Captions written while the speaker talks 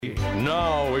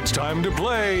Now it's time to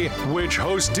play Which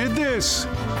Host Did This?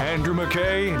 Andrew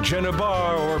McKay, Jenna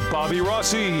Barr, or Bobby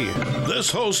Rossi? This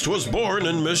host was born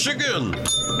in Michigan.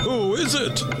 Who is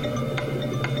it?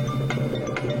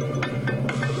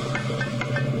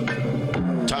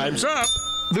 Time's up.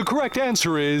 The correct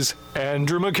answer is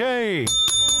Andrew McKay.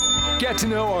 Get to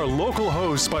know our local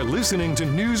hosts by listening to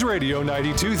News Radio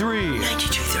 92.3.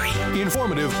 92.3.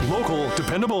 Informative, local,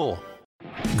 dependable.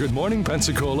 Good morning,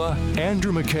 Pensacola.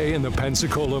 Andrew McKay and the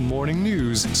Pensacola Morning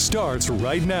News starts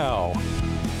right now.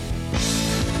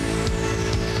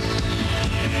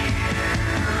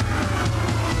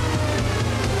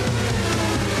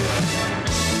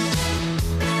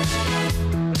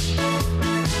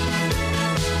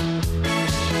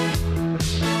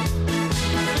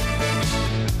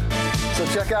 So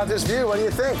check out this view. What do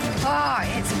you think? Oh,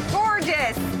 it's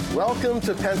gorgeous. Welcome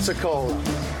to Pensacola.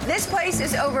 This place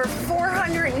is over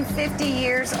 450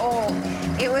 years old.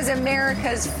 It was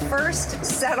America's first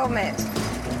settlement.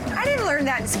 I didn't learn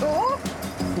that in school.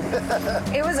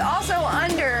 It was also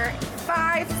under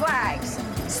 5 flags: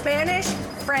 Spanish,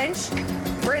 French,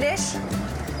 British,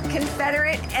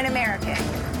 Confederate, and American.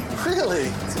 Really?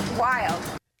 It's wild.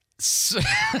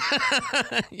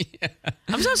 Yeah.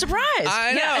 I'm so surprised.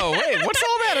 I know. Wait, what's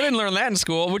all that? I didn't learn that in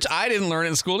school, which I didn't learn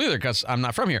in school either because I'm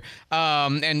not from here.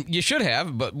 And you should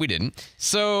have, but we didn't.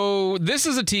 So this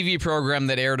is a TV program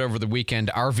that aired over the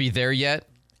weekend. Are we there yet?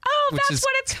 Oh, Which that's is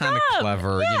what it's kind of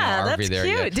clever. Yeah, Are we that's there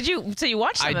cute. yet? Did you? So you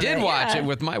watched? Some I of did it, watch yeah. it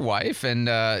with my wife, and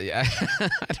I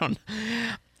don't.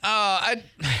 I'm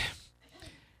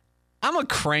a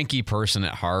cranky person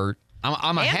at heart.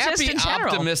 I'm a And just happy, in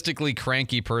general. optimistically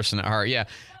cranky person at heart. Yeah.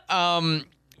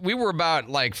 We were about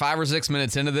like 5 or 6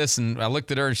 minutes into this, and I looked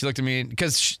at her, and she looked at me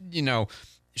because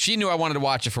she knew I wanted to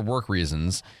watch it for work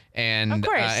reasons, and Of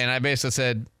course. and I basically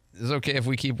said, "Is it okay if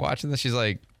we keep watching this?" She's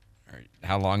like, "All right,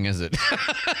 how long is it?"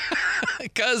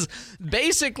 Because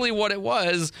basically what it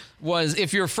was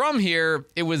if you're from here,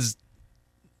 it was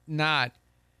not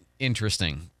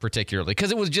interesting particularly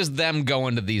because it was just them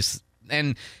going to these.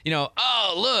 And,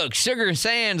 oh, look, Sugar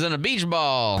Sands and a beach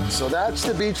ball. So that's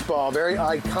the beach ball, very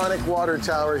iconic water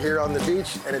tower here on the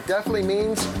beach, and it definitely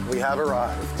means we have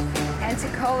arrived.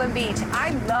 Pensacola Beach. I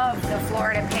love the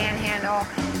Florida Panhandle.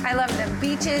 I love the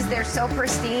beaches. They're so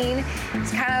pristine.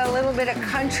 It's kind of a little bit of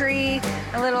country,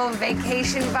 a little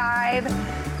vacation vibe.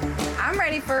 I'm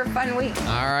ready for a fun week.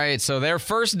 All right, so their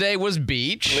first day was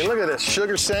beach. I mean, look at this,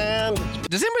 sugar sand.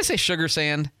 Does anybody say sugar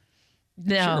sand?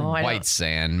 No, Sugar I white don't.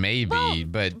 sand, maybe, Well,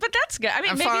 but that's good. I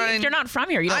mean, I'm maybe fine. if you're not from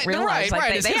here, you don't realize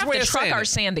right. they It's his have way to of truck saying our it.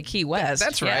 sand to Key West.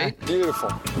 that's Yeah. right. Beautiful.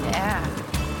 Yeah.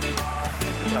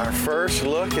 Our first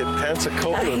look at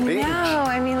Pensacola I Beach. know.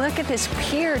 I mean, look at this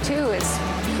pier, too. It's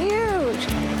huge.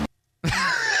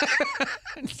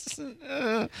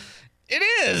 It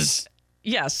is.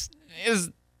 Yes. Is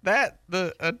that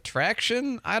the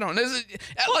attraction? I don't know. Is it,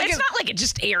 Well, it's not like it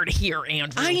just aired here,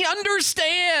 Andrew. I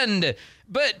understand,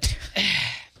 but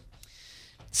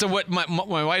so what my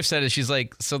wife said is she's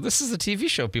like, so this is a TV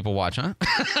show people watch, huh?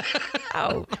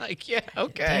 Oh, Like, yeah,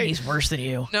 okay. dang, he's worse than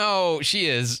you. No, she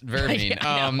is very mean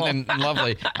I know. and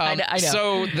lovely. I know.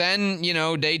 So then,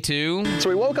 day 2. So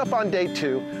we woke up on day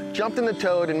 2, jumped in the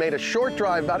Toad, and made a short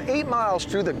drive about 8 miles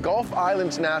through the Gulf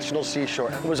Islands National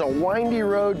Seashore. It was a windy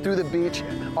road through the beach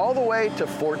all the way to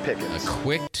Fort Pickens.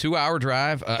 Quick 2-hour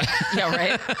drive. Yeah,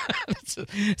 right.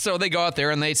 So they go out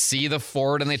there and they see the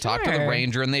fort and they talk to the Sure.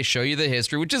 ranger and they show you the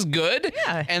history, which is good.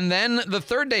 Yeah. And then the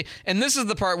third day, and this is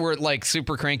the part where like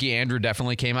super cranky Andrew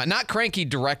definitely came out. Not cranky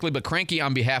directly, but cranky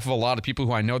on behalf of a lot of people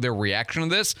who I know their reaction to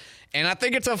this. And I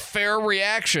think it's a fair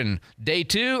reaction. Day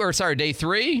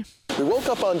 3. We woke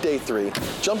up on day 3,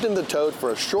 jumped in the Toad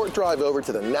for a short drive over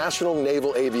to the National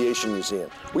Naval Aviation Museum.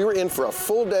 We were in for a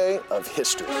full day of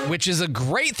history. Which is a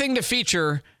great thing to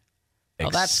feature. Oh,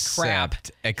 that's crap.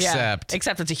 Except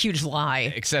it's a huge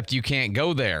lie. Except you can't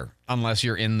go there unless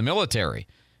you're in the military,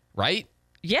 right?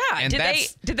 Yeah. And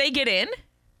Did they get in?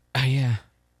 Yeah.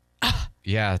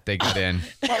 Yeah, they got in.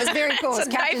 What was very cool It's is a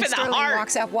knife Captain in the Sterling heart.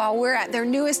 walks up while we're at their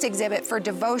newest exhibit for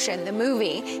Devotion, the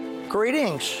movie.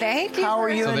 Greetings. Thank you. How are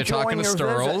you So they're enjoying talking to your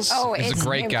Sterls. visit? Oh, He's it's a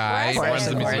great guy. He runs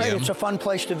the impressive. Great. museum. It's a fun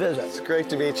place to visit. It's great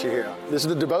to meet you here. This is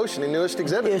the Devotion, the newest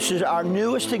exhibit. This is our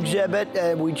newest exhibit.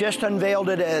 We just unveiled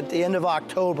it at the end of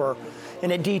October,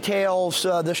 and it details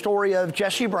the story of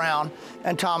Jesse Brown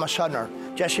and Thomas Hudner.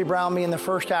 Jesse Brown being the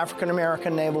first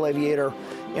African-American naval aviator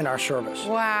in our service.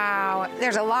 Wow.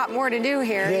 There's a lot more to do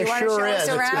here. There you want to sure show is.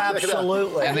 us around?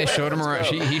 Absolutely. And they showed him around.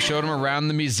 He showed him around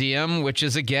the museum, which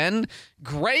is again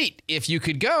great if you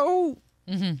could go.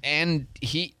 Mm-hmm.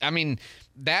 And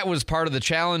that was part of the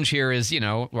challenge here. Is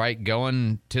right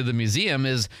going to the museum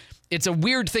is it's a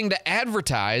weird thing to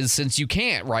advertise since you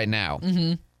can't right now.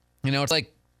 Mm-hmm. You know, it's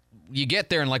like you get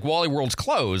there and like Wally World's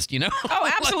closed, you know?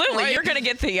 Oh, absolutely. Like, right? You're going to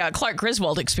get the Clark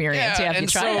Griswold experience. Yeah, if you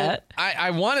try it.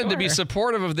 I wanted to be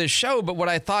supportive of this show, but what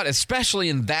I thought, especially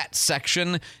in that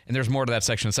section, and there's more to that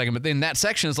section in a second, but in that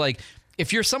section is like,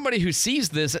 if you're somebody who sees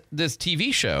this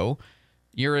TV show,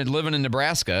 you're living in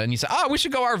Nebraska, and you say, oh, we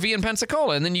should go RV in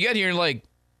Pensacola. And then you get here and you're like,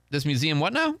 this museum,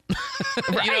 what now?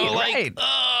 Right, you know, like, right.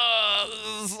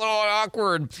 This is so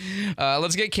awkward.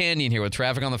 Let's get Candy in here with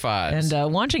traffic on the 5s.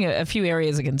 And watching a few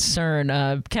areas of concern,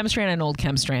 Chemstrand and Old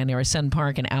Chemstrand near Sun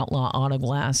Park and Outlaw Auto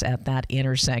Glass at that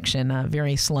intersection.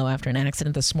 Very slow after an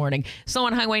accident this morning. Slow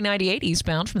on Highway 98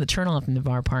 eastbound from the turnoff in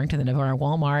Navarre Park to the Navarre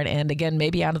Walmart. And again,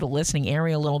 maybe out of the listening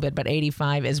area a little bit, but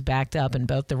 85 is backed up in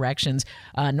both directions,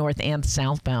 north and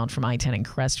southbound from I-10 and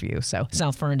Crestview. So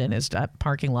South Ferndon is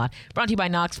parking lot. Brought to you by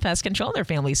Knox Pest Control. Their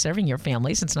family serving your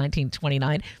family since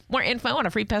 1929. More info on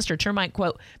a free pest or termite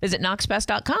quote. Visit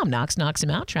knoxpest.com. Knox knocks him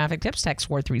out. Traffic tips, text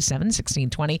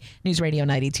 437-1620. News Radio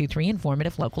 92.3,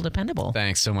 informative, local, dependable.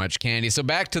 Thanks so much, Candy. So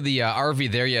back to the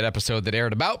RV There Yet episode that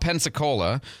aired about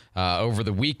Pensacola over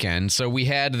the weekend. So we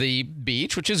had the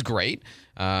beach, which is great.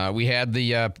 We had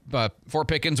the Fort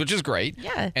Pickens, which is great.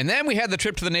 Yeah. And then we had the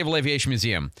trip to the Naval Aviation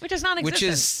Museum. Which is non-existent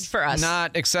which is for us.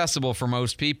 Not accessible for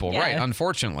most people. Yeah. Right,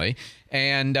 unfortunately.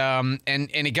 And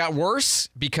it got worse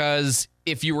because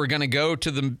if you were going to go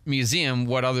to the museum,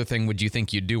 what other thing would you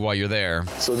think you'd do while you're there?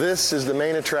 So this is the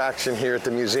main attraction here at the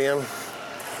museum,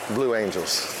 Blue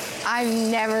Angels. I've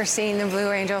never seen the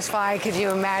Blue Angels fly. Could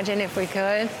you imagine if we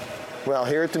could? Well,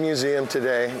 here at the museum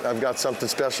today, I've got something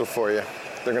special for you.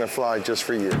 They're going to fly just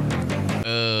for you.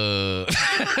 I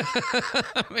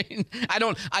mean,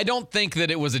 I don't think that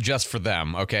it was a just for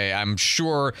them. Okay, I'm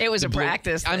sure it was a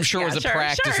practice. I'm sure it was a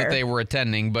practice that they were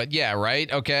attending. But yeah,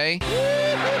 right. Okay.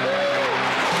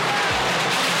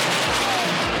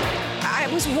 I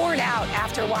was worn out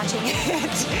after watching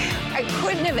it. I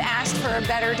couldn't have asked for a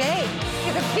better day.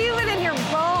 You can feel it in your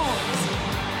bones.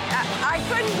 I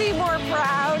couldn't be more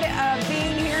proud of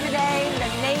being here today, the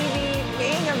Navy,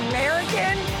 being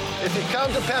American. If you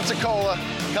come to Pensacola,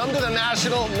 come to the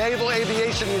National Naval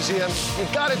Aviation Museum.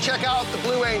 You've got to check out the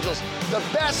Blue Angels, the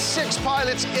best 6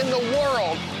 pilots in the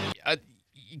world.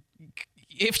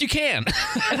 If you can.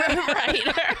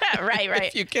 right.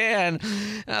 If you can.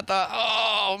 And I thought,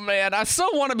 oh, man, I so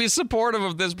want to be supportive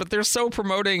of this, but they're so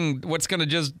promoting what's going to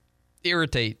just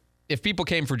irritate. If people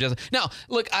came for just... Now,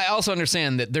 look, I also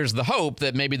understand that there's the hope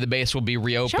that maybe the base will be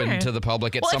reopened to the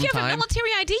public at some time. Well, if you have a military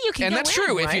ID, you can And go that's in,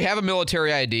 true, right? if you have a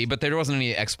military ID, but there wasn't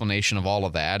any explanation of all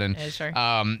of that. And,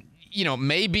 you know,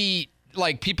 maybe,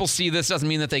 like, people see this doesn't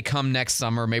mean that they come next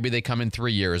summer. Maybe they come in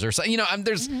 3 years or so. You know,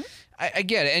 there's... I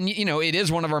get it. And, you know, it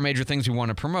is one of our major things we want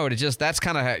to promote. It's just that's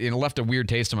kind of left a weird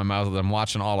taste in my mouth as I'm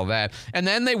watching all of that. And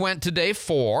then they went to day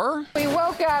 4. We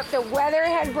woke up, the weather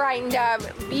had brightened up,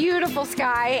 beautiful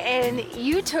sky, and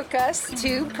you took us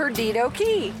to Perdido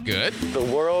Key. Good. The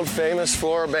world famous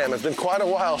Flora Bam. It's been quite a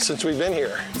while since we've been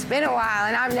here. It's been a while,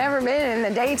 and I've never been in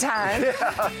the daytime.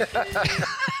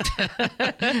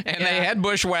 And they had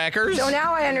bushwhackers. So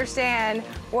now I understand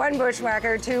 1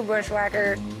 bushwhacker, 2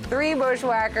 bushwhacker, 3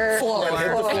 bushwhacker, 4.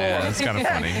 Yeah, that's kind of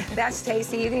funny. That's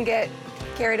tasty. You can get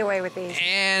carried away with these.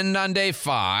 And on day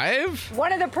 5...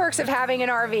 One of the perks of having an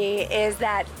RV is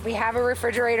that we have a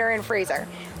refrigerator and freezer.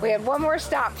 We have one more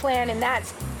stop planned, and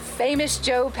that's famous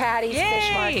Joe Patty's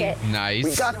Fish Market. Nice.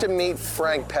 We got to meet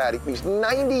Frank Patty. He's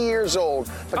 90 years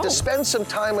old, but to spend some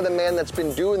time with a man that's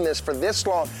been doing this for this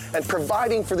long and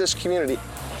providing for this community.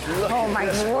 Oh my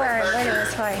word, look at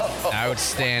this place.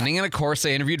 Outstanding. And of course,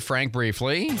 they interviewed Frank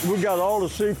briefly. We got all the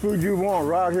seafood you want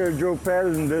right here at Joe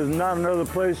Patty's, and there's not another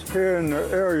place here in the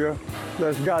area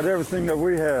that's got everything that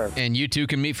we have. And you too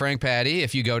can meet Frank Patty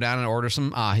if you go down and order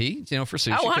some ahi, for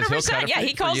sushi. Oh, 'cause he'll cut 100%. it Yeah, for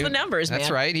he calls you. the numbers, man. That's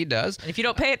right, he does. And if you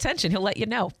don't pay attention, he'll let you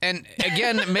know. And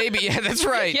again, maybe, yeah, that's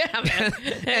right. Yeah, man.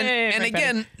 And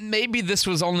again, maybe this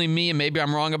was only me, and maybe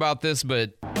I'm wrong about this,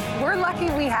 but... We're lucky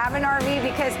we have an RV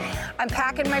because I'm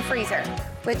packing my freezer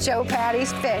with Joe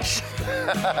Patty's fish.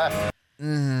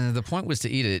 The point was to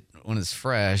eat it when it's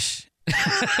fresh. But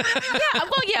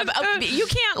you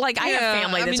can't, I have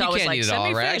family that's always like, send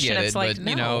me fish, and it's like,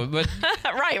 no. But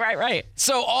right.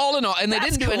 So all in all, and they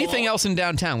That's didn't do cool. anything else in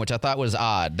downtown, which I thought was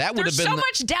odd. That would There's have been so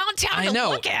much downtown I know,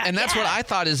 to look at. and that's what I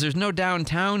thought is there's no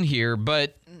downtown here,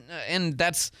 but and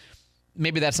that's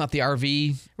maybe that's not the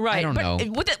RV. Right. I don't know.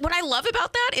 What I love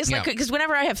about that is like, because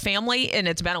whenever I have family, and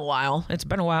it's been a while,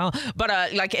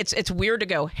 but like it's weird to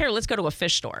go, here, let's go to a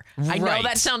fish store. I know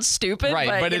that sounds stupid,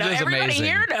 but you know, everybody amazing.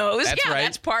 here knows. That's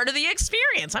that's part of the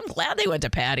experience. I'm glad they went to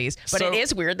Patty's, but it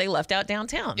is weird they left out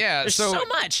downtown. Yeah. There's so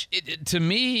much. To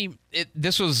me,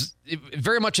 this was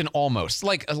very much an almost.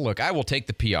 Like, look, I will take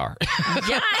the PR.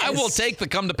 Yes. I will take the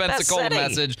come to Pensacola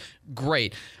message.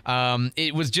 Great.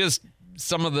 It was just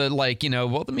some of the, like, you know,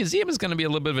 well, the museum is going to be a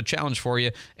little bit of a challenge for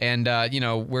you. And, you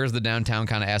know, where's the downtown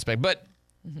kind of aspect? But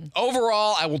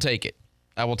overall, I will take it.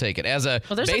 I will take it. As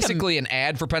basically an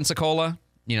ad for Pensacola,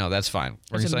 you know, that's fine.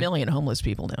 There's a million homeless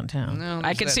people downtown. No,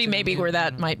 I can see maybe where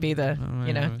that might be the,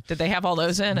 you know, did they have all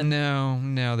those in? And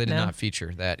no, they did not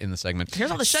feature that in the segment. Here's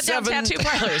all the shutdown tattoo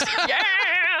parlors. Yeah.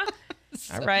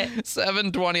 All right.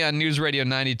 7:20 on News Radio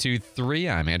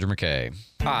 92.3. I'm Andrew McKay.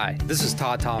 Hi, this is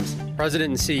Todd Thompson,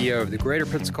 President and CEO of the Greater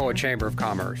Pensacola Chamber of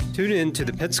Commerce. Tune in to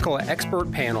the Pensacola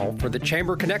Expert Panel for the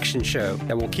Chamber Connection Show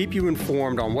that will keep you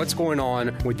informed on what's going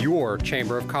on with your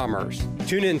Chamber of Commerce.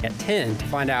 Tune in at 10 to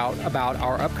find out about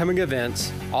our upcoming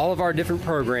events, all of our different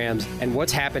programs, and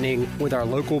what's happening with our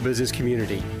local business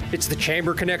community. It's the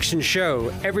Chamber Connection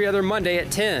Show every other Monday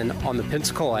at 10 on the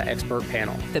Pensacola Expert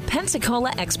Panel. The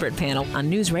Pensacola Expert Panel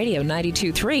on News Radio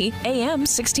 92.3 AM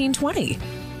 1620.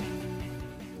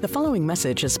 The following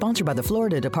message is sponsored by the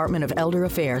Florida Department of Elder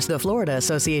Affairs, the Florida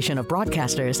Association of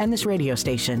Broadcasters, and this radio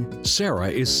station. Sarah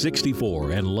is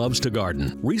 64 and loves to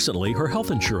garden. Recently, her health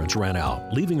insurance ran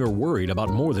out, leaving her worried about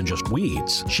more than just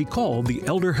weeds. She called the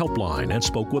Elder Helpline and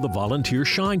spoke with a volunteer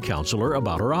Shine counselor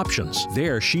about her options.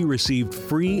 There, she received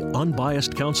free,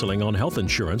 unbiased counseling on health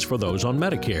insurance for those on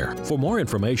Medicare. For more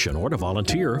information or to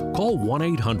volunteer, call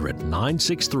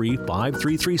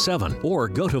 1-800-963-5337 or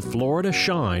go to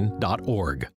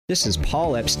floridashine.org. This is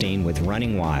Paul Epstein with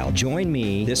Running Wild. Join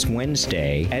me this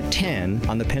Wednesday at 10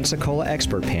 on the Pensacola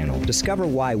Expert Panel. Discover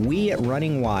why we at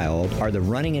Running Wild are the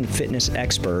running and fitness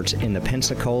experts in the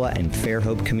Pensacola and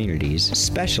Fairhope communities,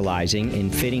 specializing in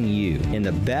fitting you in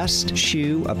the best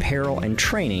shoe, apparel, and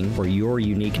training for your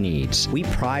unique needs. We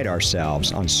pride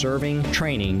ourselves on serving,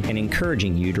 training, and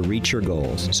encouraging you to reach your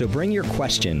goals. So bring your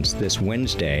questions this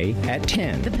Wednesday at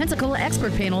 10. The Pensacola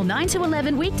Expert Panel, 9 to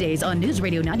 11 weekdays on News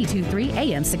Radio 92.3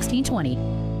 AM 1620.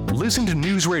 Listen to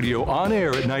News Radio on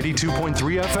air at 92.3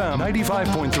 FM,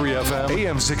 95.3 FM,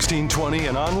 AM 1620,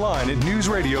 and online at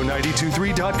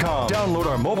newsradio923.com. Download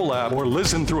our mobile app or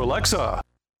listen through Alexa.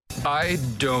 I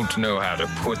don't know how to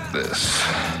put this,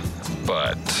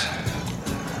 but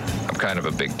I'm kind of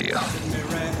a big deal.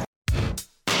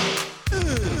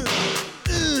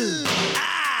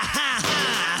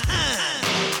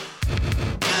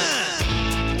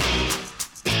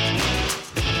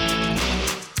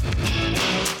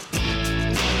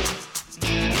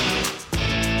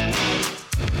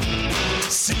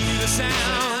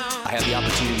 I had the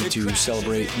opportunity to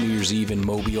celebrate New Year's Eve in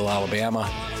Mobile, Alabama.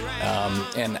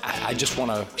 And I just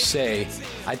want to say,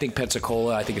 I think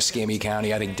Pensacola, I think Escambia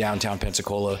County, I think downtown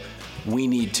Pensacola, we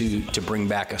need to bring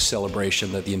back a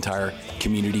celebration that the entire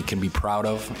community can be proud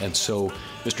of. And so,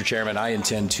 Mr. Chairman, I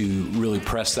intend to really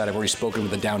press that. I've already spoken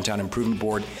with the Downtown Improvement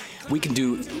Board. We can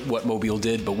do what Mobile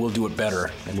did, but we'll do it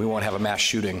better. And we won't have a mass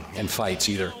shooting and fights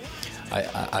either.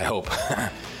 I hope.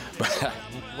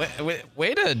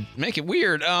 Way to make it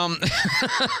weird.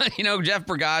 You know, Jeff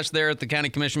Burgash there at the county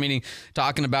commission meeting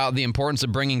talking about the importance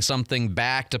of bringing something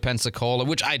back to Pensacola,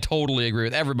 which I totally agree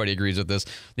with. Everybody agrees with this.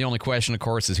 The only question, of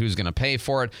course, is who's going to pay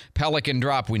for it. Pelican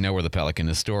drop. We know where the Pelican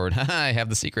is stored. I have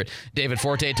the secret. David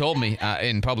Forte told me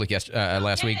in public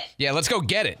last week. Yeah, let's go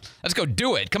get it. Let's go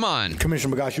do it. Come on.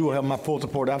 Commissioner Burgash, you will have my full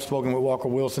support. I've spoken with Walker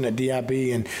Wilson at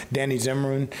DIB and Danny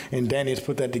Zimmerman, and Danny has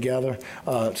put that together.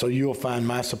 So you'll find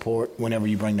my support whenever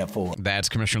you bring that forward. That's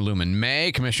Commissioner Luman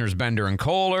May, Commissioners Bender and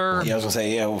Kohler. Yeah, I was going to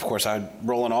say, of course, I'm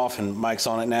rolling off and Mike's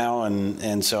on it now.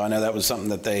 And so I know that was something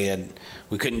that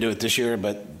we couldn't do it this year,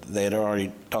 but they had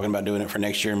already talking about doing it for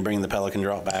next year and bringing the Pelican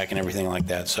drop back and everything like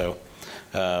that. So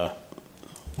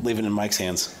leaving it in Mike's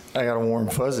hands. I got a warm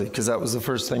fuzzy because that was the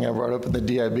first thing I brought up at the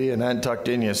DIB and I hadn't tucked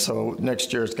in yet. So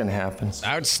next year it's going to happen.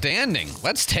 Outstanding.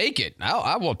 Let's take it.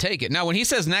 I will take it. Now, when he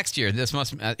says next year,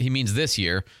 he means this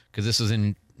year because this was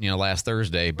in last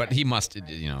Thursday, but he must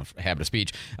habit of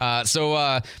speech.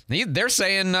 So they're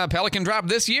saying Pelican drop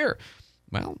this year.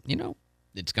 Well,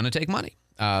 it's going to take money.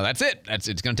 That's it.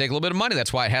 It's going to take a little bit of money.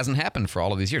 That's why it hasn't happened for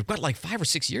all of these years. But like 5 or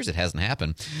 6 years, it hasn't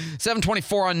happened.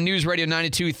 7:24 on News Radio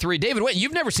 92.3. David, wait,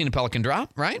 you've never seen a Pelican drop,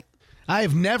 right?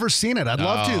 I've never seen it. I'd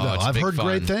love to, though. I've heard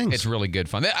great things. It's really good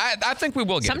fun. I think we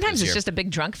will get Sometimes it this it's year. just a big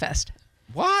drunk fest.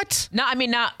 What? No, I mean,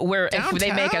 not where if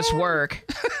they make us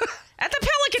work. At the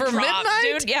Pelican For Drop,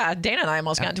 midnight? dude. Yeah, Dana and I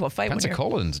almost got into a fight when we were...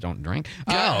 Pensacolians don't drink.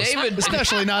 David,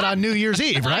 especially not on New Year's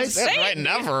Eve, right? That's right,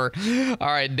 never. All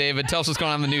right, David, tell us what's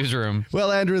going on in the newsroom.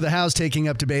 Well, Andrew, the House taking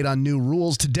up debate on new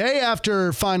rules today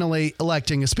after finally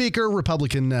electing a speaker.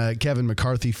 Republican Kevin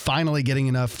McCarthy finally getting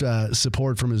enough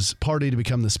support from his party to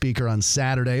become the speaker on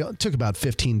Saturday. It took about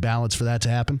 15 ballots for that to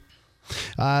happen.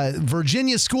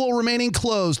 Virginia school remaining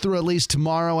closed through at least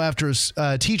tomorrow after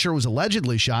a teacher was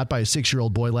allegedly shot by a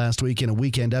 6-year-old boy last week. In a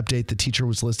weekend update, the teacher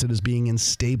was listed as being in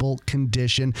stable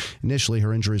condition. Initially,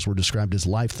 her injuries were described as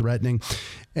life-threatening.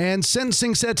 And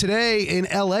sentencing set today in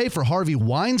L.A. for Harvey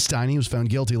Weinstein. He was found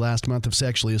guilty last month of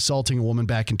sexually assaulting a woman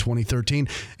back in 2013.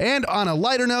 And on a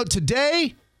lighter note,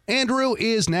 today, Andrew,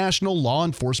 is National Law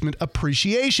Enforcement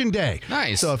Appreciation Day.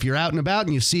 Nice. So if you're out and about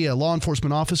and you see a law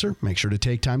enforcement officer, make sure to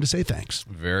take time to say thanks.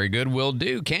 Very good, will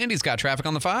do. Candy's got traffic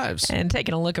on the 5s. And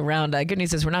taking a look around, good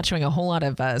news is we're not showing a whole lot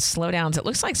of slowdowns. It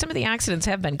looks like some of the accidents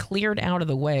have been cleared out of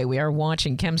the way. We are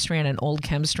watching Chemstrand and Old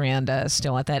Chemstrand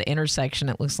still at that intersection.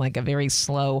 It looks like a very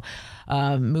slow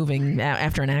moving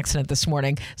after an accident this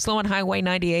morning. Slow on Highway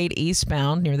 98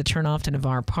 eastbound near the turnoff to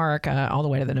Navarre Park, all the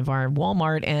way to the Navarre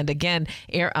Walmart. And again,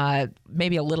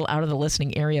 maybe a little out of the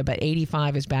listening area, but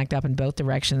 85 is backed up in both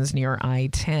directions near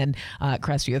I-10.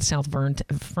 Crestview, South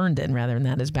Ferndon, rather, and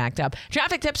that is backed up.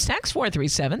 Traffic tips, text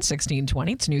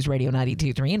 437-1620. It's News Radio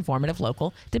 92.3, informative,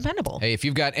 local, dependable. Hey, if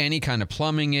you've got any kind of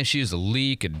plumbing issues, a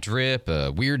leak, a drip,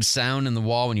 a weird sound in the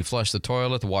wall when you flush the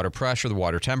toilet, the water pressure, the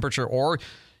water temperature, or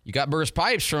you got burst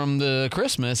pipes from the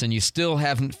Christmas and you still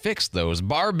haven't fixed those,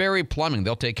 Barberry Plumbing,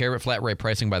 they'll take care of it. Flat rate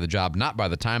pricing by the job, not by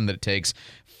the time that it takes.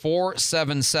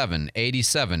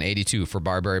 477-8782 for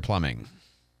Barberry Plumbing.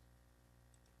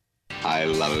 I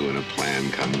love it when a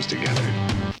plan comes together.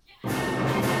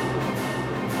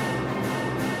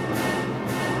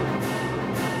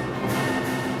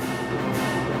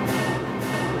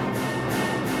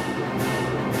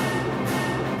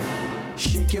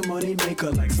 Shake your money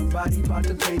maker like somebody about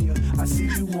to pay you. I see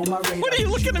you on my radar. What are you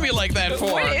looking at me like that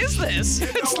for? What is this?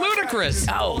 It's ludicrous.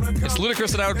 Oh. It's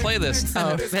ludicrous that I would play this.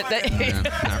 Oh. Not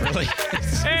really.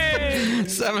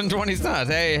 720's not.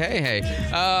 Hey.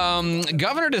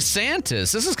 Governor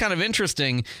DeSantis, this is kind of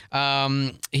interesting.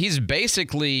 He's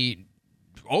basically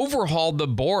overhauled the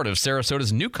board of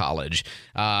Sarasota's new college.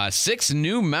 6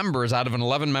 new members out of an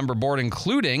 11-member board,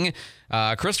 including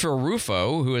Christopher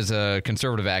Rufo, who is a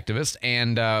conservative activist,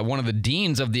 and one of the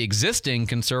deans of the existing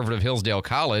conservative Hillsdale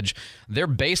College.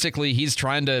 He's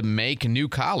trying to make a new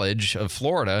college of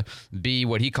Florida be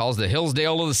what he calls the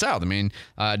Hillsdale of the South. I mean,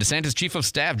 DeSantis' chief of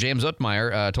staff, James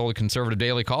Utmeyer, told a conservative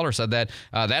Daily Caller, said that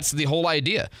that's the whole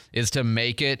idea, is to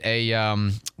make it a,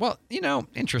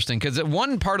 interesting, because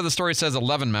one part of the story says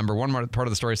 11-member, one part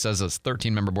of the story says a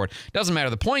 13-member board. Doesn't matter.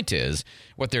 The point is,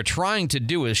 what they're trying to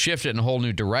do is shift it in a whole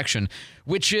new direction,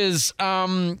 which is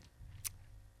it's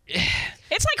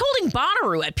like holding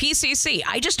Bonnaroo at PCC.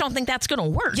 I just don't think that's going to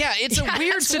work. Yeah, it's a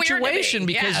weird situation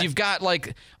because you've got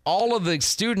all of the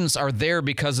students are there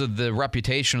because of the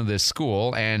reputation of this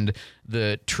school and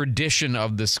the tradition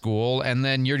of the school, and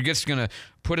then you're just going to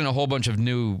put in a whole bunch of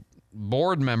new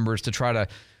board members to try to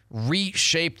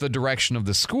reshape the direction of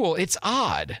the school. It's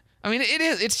odd. I mean, it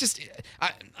is. It's just,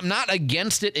 I'm not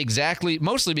against it exactly,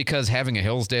 mostly because having a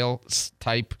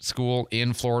Hillsdale-type school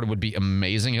in Florida would be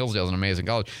amazing. Hillsdale's an amazing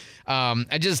college.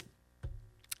 I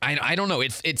don't know.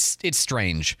 It's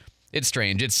strange. It's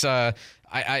strange. It's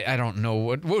I don't know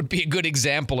what would be a good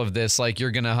example of this. Like,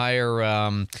 you're going to hire,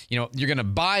 you're going to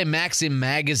buy Maxim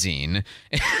magazine,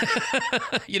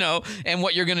 and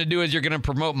what you're going to do is you're going to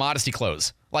promote modesty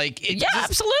clothes.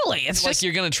 Absolutely. It's like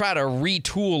you're going to try to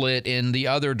retool it in the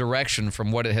other direction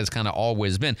from what it has kind of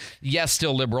always been. Yes,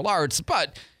 still liberal arts,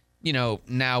 but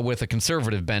now with a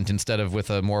conservative bent instead of with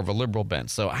a more of a liberal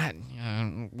bent. So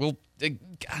I'm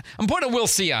putting a we'll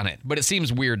see on it, but it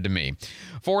seems weird to me.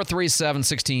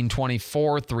 437-1620,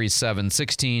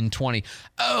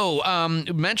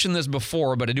 437-1620. Mentioned this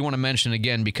before, but I do want to mention it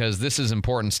again because this is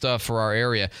important stuff for our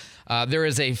area. There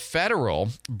is a federal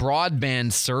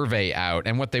broadband survey out,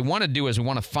 and what they want to do is we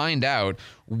want to find out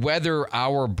whether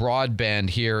our broadband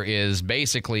here is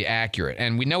basically accurate.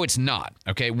 And we know it's not,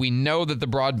 okay? We know that the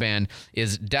broadband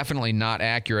is definitely not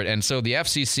accurate, and so the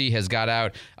FCC has got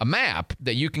out a map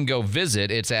that you can go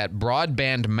visit. It's at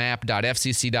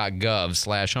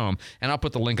broadbandmap.fcc.gov/home, and I'll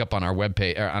put the link up on our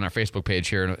webpage, on our Facebook page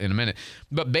here in a minute.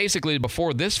 But basically,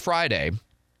 before this Friday,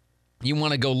 you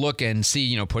want to go look and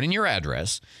see, put in your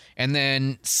address and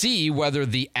then see whether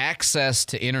the access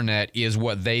to internet is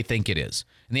what they think it is.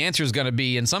 And the answer is going to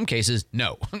be, in some cases,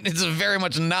 no. It's very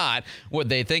much not what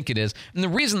they think it is. And the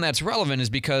reason that's relevant is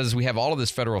because we have all of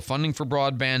this federal funding for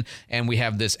broadband, and we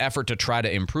have this effort to try to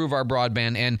improve our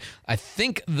broadband. And I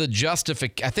think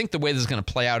the way this is going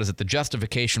to play out is that the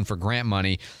justification for grant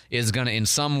money is going to, in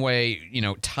some way,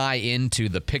 tie into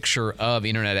the picture of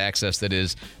internet access that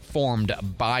is formed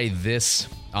by this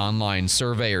online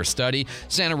survey or study.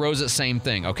 Santa Rosa, same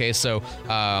thing. Okay, so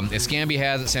Escambia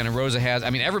has it, Santa Rosa has. I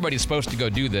mean, everybody's supposed to go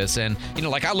do this, and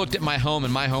I looked at my home,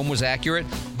 and my home was accurate,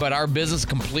 but our business is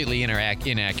completely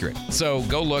inaccurate. So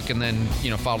go look, and then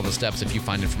follow the steps if you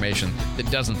find information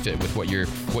that doesn't fit with what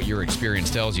your experience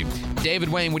tells you. David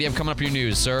Wayne, what do you have coming up in your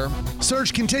news, sir?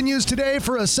 Search continues today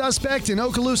for a suspect in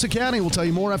Okaloosa County. We'll tell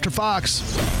you more after Fox.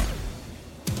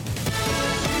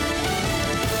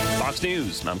 Fox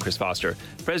News, I'm Chris Foster.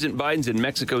 President Biden's in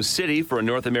Mexico City for a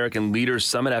North American Leaders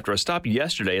Summit after a stop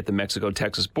yesterday at the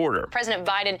Mexico-Texas border. President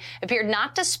Biden appeared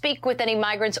not to speak with any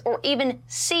migrants or even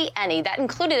see any. That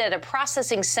included at a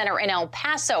processing center in El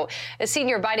Paso. A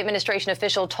senior Biden administration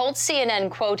official told CNN,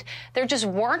 quote, there just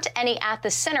weren't any at the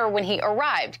center when he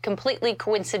arrived. Completely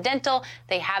coincidental.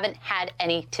 They haven't had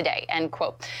any today, end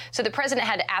quote. So the president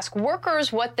had to ask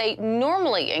workers what they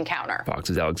normally encounter.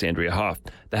 Fox's Alexandria Hoff.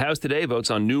 The House today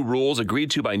votes on new rules agreed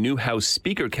to by new House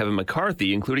Speaker Kevin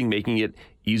McCarthy, including making it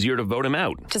easier to vote him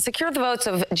out. To secure the votes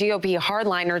of GOP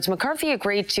hardliners, McCarthy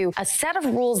agreed to a set of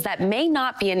rules that may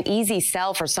not be an easy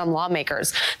sell for some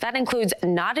lawmakers. That includes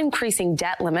not increasing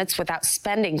debt limits without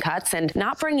spending cuts and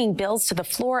not bringing bills to the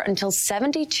floor until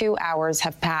 72 hours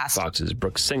have passed. Fox's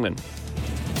Brooks Singman.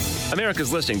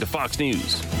 America's listening to Fox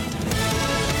News.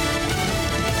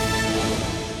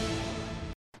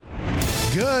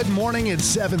 Good morning.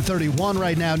 It's 7:31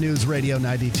 right now. News Radio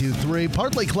 92.3.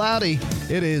 Partly cloudy.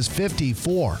 It is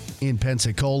 54 in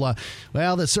Pensacola.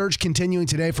 Well, the search continuing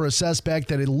today for a suspect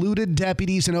that eluded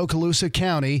deputies in Okaloosa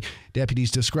County.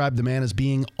 Deputies described the man as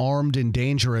being armed and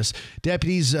dangerous.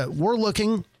 Deputies were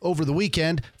looking over the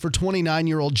weekend for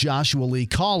 29-year-old Joshua Lee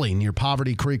Cawley near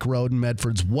Poverty Creek Road and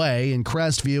Medford's Way in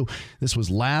Crestview. This was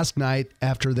last night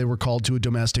after they were called to a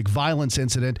domestic violence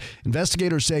incident.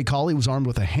 Investigators say Cawley was armed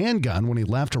with a handgun when he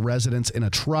left a residence in a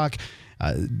truck.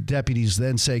 Deputies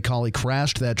then say Cawley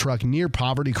crashed that truck near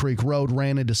Poverty Creek Road,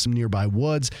 ran into some nearby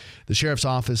woods. The sheriff's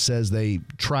office says they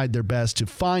tried their best to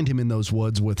find him in those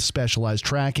woods with specialized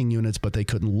tracking units, but they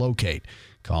couldn't locate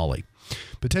Cawley.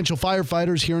 Potential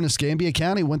firefighters here in Escambia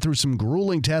County went through some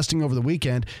grueling testing over the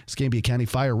weekend. Escambia County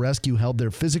Fire Rescue held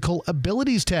their physical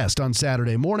abilities test on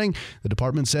Saturday morning. The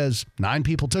department says 9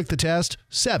 people took the test,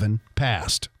 7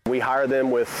 passed. We hire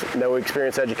them with no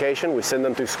experience education. We send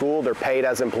them through school. They're paid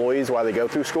as employees while they go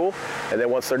through school. And then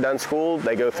once they're done school,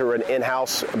 they go through an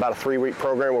in-house, about a 3-week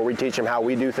program where we teach them how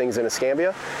we do things in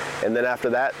Escambia. And then after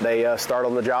that, they start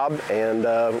on the job and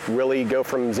really go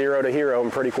from zero to hero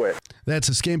pretty quick. That's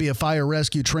Escambia Fire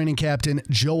Rescue Training Captain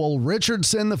Joel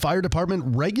Richardson. The fire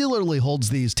department regularly holds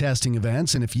these testing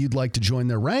events, and if you'd like to join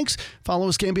their ranks, follow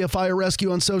Escambia Fire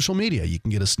Rescue on social media. You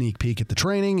can get a sneak peek at the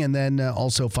training and then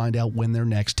also find out when their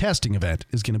next testing event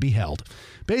is going to be held.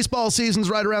 Baseball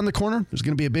season's right around the corner. There's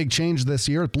going to be a big change this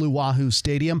year at Blue Wahoo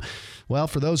Stadium. Well,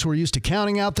 for those who are used to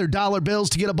counting out their dollar bills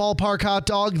to get a ballpark hot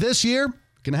dog this year,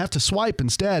 going to have to swipe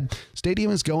instead.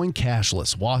 Stadium is going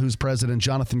cashless. Wahoo's president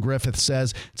Jonathan Griffith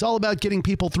says it's all about getting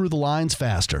people through the lines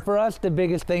faster. For us, the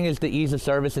biggest thing is the ease of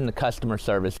service and the customer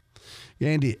service.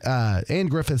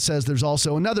 And Griffith says there's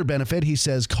also another benefit. He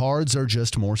says cards are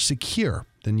just more secure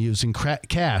than using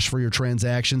cash for your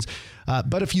transactions.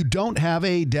 But if you don't have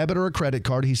a debit or a credit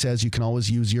card, he says you can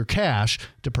always use your cash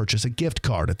to purchase a gift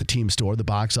card at the team store, the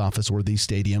box office, or the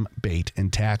stadium bait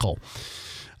and tackle.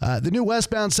 The new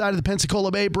westbound side of the Pensacola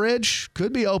Bay Bridge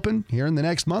could be open here in the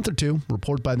next month or two.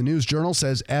 Report by the News Journal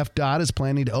says FDOT is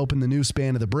planning to open the new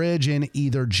span of the bridge in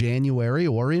either January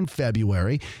or in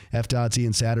February. FDOT's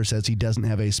Ian Satter says he doesn't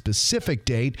have a specific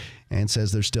date and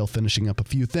says they're still finishing up a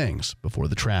few things before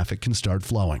the traffic can start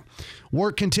flowing.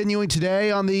 Work continuing today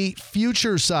on the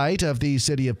future site of the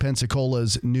city of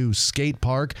Pensacola's new skate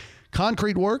park.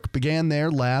 Concrete work began there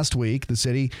last week. The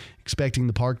city expecting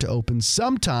the park to open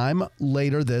sometime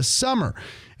later this summer.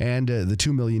 And the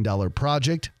 $2 million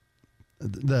project,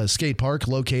 the skate park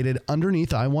located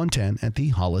underneath I-110 at the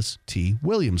Hollis T.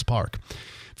 Williams Park.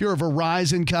 If you're a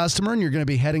Verizon customer and you're going to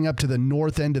be heading up to the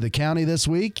north end of the county this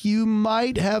week, you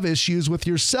might have issues with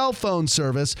your cell phone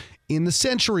service in the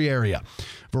Century area.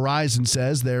 Verizon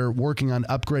says they're working on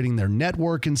upgrading their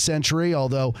network in Century,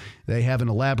 although they haven't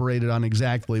elaborated on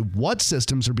exactly what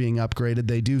systems are being upgraded.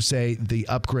 They do say the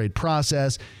upgrade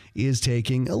process is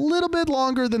taking a little bit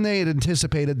longer than they had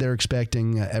anticipated. They're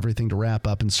expecting everything to wrap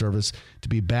up and service to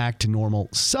be back to normal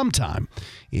sometime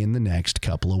in the next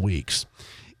couple of weeks.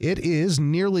 It is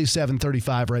nearly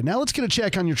 7:35 right now. Let's get a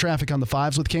check on your traffic on the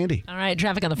 5s with Candy. All right,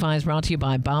 traffic on the 5s brought to you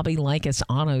by Bobby Likas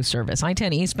Auto Service.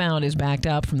 I-10 eastbound is backed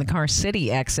up from the Car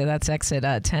City exit. That's exit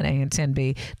 10A and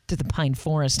 10B to the Pine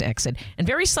Forest exit. And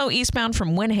very slow eastbound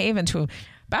from Wynn Haven to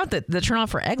about the turnoff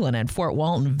for Eglin and Fort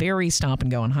Walton. Very stop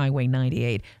and go on Highway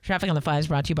 98. Traffic on the 5s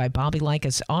brought to you by Bobby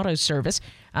Likas Auto Service.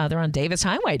 They're on Davis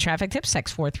Highway. Traffic tips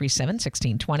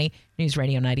 6437-1620. News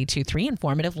Radio 92.3.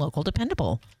 Informative, local,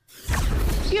 dependable.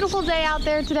 Beautiful day out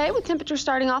there today with temperatures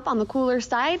starting off on the cooler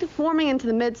side, warming into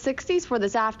the mid-60s for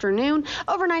this afternoon.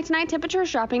 Overnight tonight,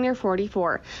 temperatures dropping near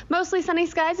 44. Mostly sunny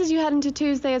skies as you head into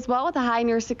Tuesday as well with a high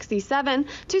near 67.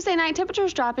 Tuesday night,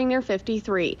 temperatures dropping near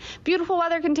 53. Beautiful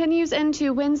weather continues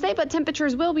into Wednesday, but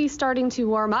temperatures will be starting to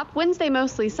warm up. Wednesday,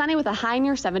 mostly sunny with a high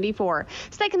near 74.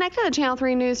 Stay connected to the Channel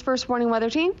 3 News First Warning Weather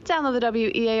Team. Download the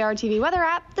WEAR TV weather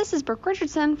app. This is Brooke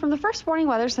Richardson from the First Warning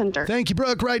Weather Center. Thank you,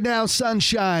 Brooke. Right now,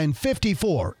 sunshine,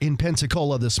 54 in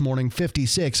Pensacola this morning,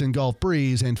 56 in Gulf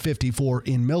Breeze, and 54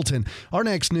 in Milton. Our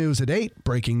next news at 8.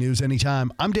 Breaking news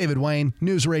anytime. I'm David Wayne,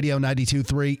 News Radio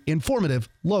 92.3. Informative,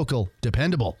 local,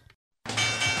 dependable.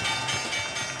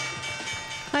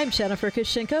 I'm Jennifer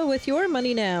Kushinko with Your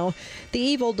Money Now. The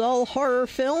Evil Doll horror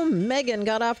film Megan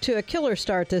got off to a killer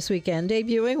start this weekend,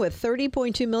 debuting with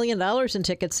 $30.2 million in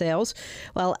ticket sales,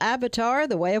 while Avatar: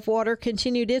 The Way of Water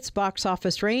continued its box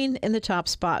office reign in the top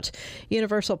spot.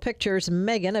 Universal Pictures'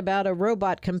 Megan, about a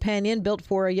robot companion built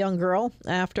for a young girl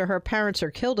after her parents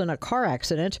are killed in a car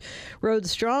accident, rode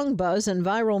strong buzz and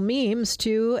viral memes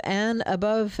to an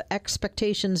above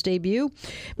expectations debut.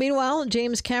 Meanwhile,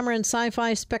 James Cameron's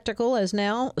sci-fi spectacle has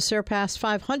now surpassed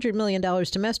 $500 million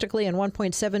domestically and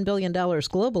 $1.7 billion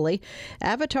globally.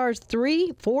 Avatars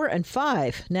 3, 4, and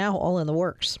 5 now all in the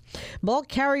works. Bulk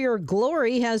carrier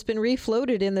Glory has been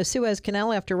refloated in the Suez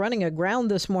Canal after running aground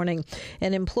this morning.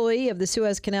 An employee of the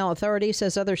Suez Canal Authority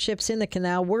says other ships in the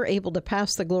canal were able to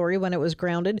pass the Glory when it was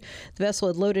grounded. The vessel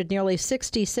had loaded nearly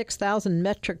 66,000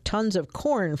 metric tons of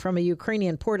corn from a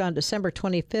Ukrainian port on December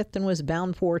 25th and was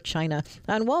bound for China.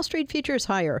 On Wall Street, futures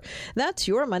higher. That's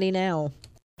Your Money Now.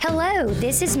 Hello,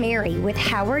 this is Mary with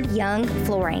Howard Young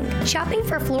Flooring. Shopping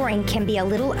for flooring can be a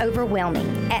little overwhelming.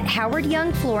 At Howard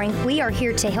Young Flooring, we are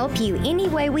here to help you any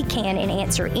way we can and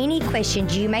answer any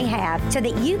questions you may have so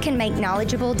that you can make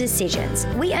knowledgeable decisions.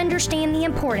 We understand the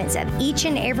importance of each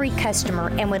and every customer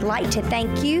and would like to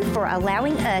thank you for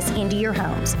allowing us into your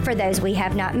homes. For those we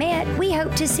have not met, we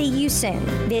hope to see you soon.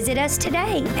 Visit us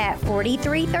today at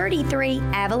 4333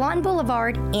 Avalon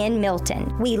Boulevard in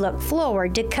Milton. We look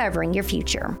forward to covering your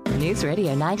future. News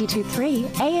Radio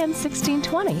 92.3 AM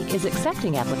 1620 is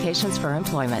accepting applications for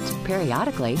employment.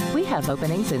 Periodically, we have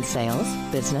openings in sales,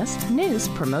 business, news,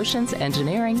 promotions,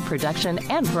 engineering, production,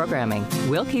 and programming.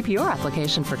 We'll keep your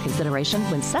application for consideration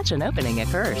when such an opening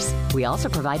occurs. We also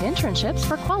provide internships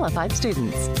for qualified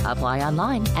students. Apply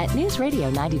online at News Radio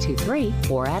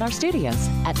 92.3 or at our studios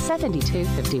at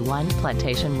 7251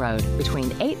 Plantation Road between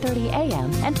 8:30 a.m.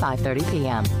 and 5:30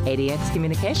 p.m. ADX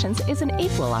Communications is an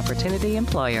equal opportunity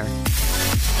employer.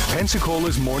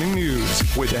 Pensacola's Morning News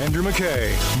with Andrew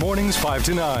McKay. Mornings 5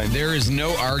 to 9. There is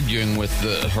no arguing with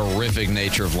the horrific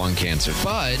nature of lung cancer,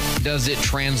 but does it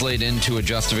translate into a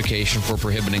justification for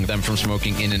prohibiting them from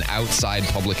smoking in an outside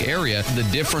public area? The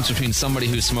difference between somebody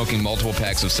who's smoking multiple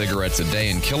packs of cigarettes a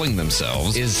day and killing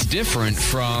themselves is different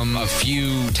from a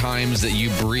few times that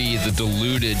you breathe the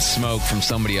diluted smoke from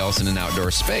somebody else in an outdoor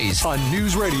space. On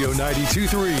News Radio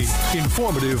 92.3.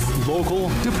 Informative, local,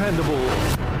 dependable.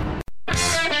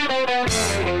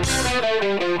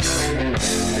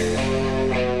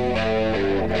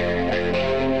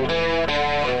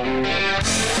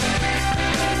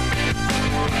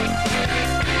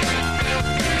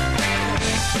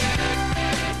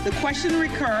 The question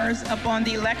recurs upon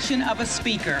the election of a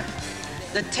speaker.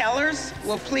 The tellers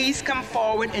will please come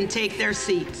forward and take their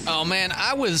seats. Oh man,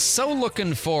 I was so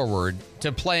looking forward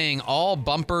to playing all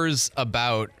bumpers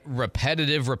about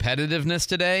repetitiveness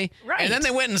today. Right. And then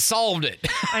they went and solved it.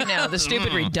 I know, the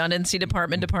stupid redundancy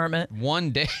department.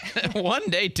 One day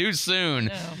too soon.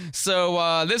 No.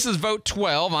 So this is vote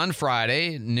 12 on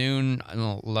Friday, noon,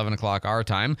 11 o'clock our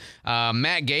time.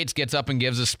 Matt Gaetz gets up and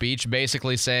gives a speech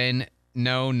basically saying,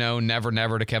 no, never,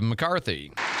 never to Kevin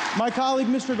McCarthy. My colleague,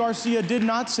 Mr. Garcia, did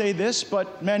not say this,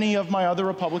 but many of my other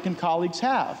Republican colleagues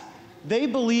have. They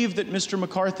believe that Mr.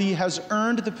 McCarthy has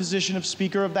earned the position of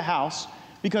Speaker of the House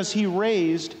because he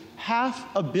raised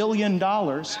 $500 million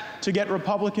to get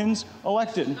Republicans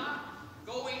elected.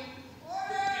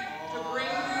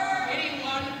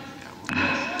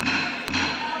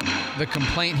 The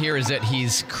complaint here is that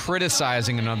he's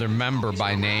criticizing another member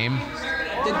by name.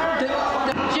 The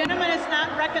gentleman is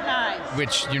not recognized.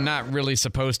 Which you're not really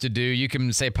supposed to do. You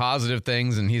can say positive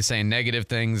things and he's saying negative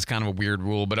things. It's kind of a weird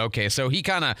rule, but okay. So he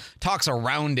kind of talks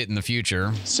around it in the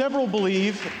future. Several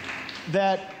believe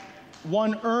that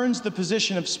one earns the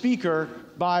position of Speaker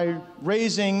by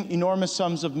raising enormous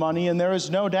sums of money, and there is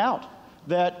no doubt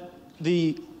that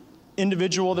the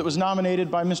individual that was nominated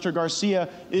by Mr. Garcia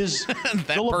is the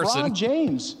LeBron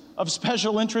James of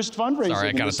special interest fundraising. Sorry,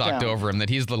 I kind of talked over him, that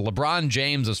he's the LeBron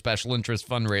James of special interest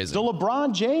fundraising. The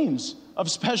LeBron James of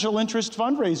special interest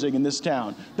fundraising in this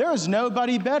town. There is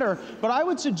nobody better, but I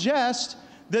would suggest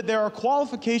that there are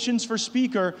qualifications for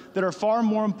Speaker that are far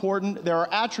more important. There are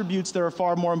attributes that are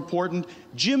far more important.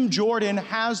 Jim Jordan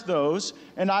has those,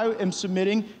 and I am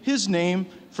submitting his name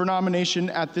for nomination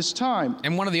at this time.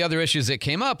 And one of the other issues that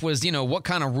came up was, what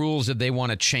kind of rules did they want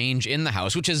to change in the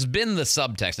House, which has been the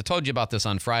subtext. I told you about this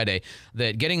on Friday,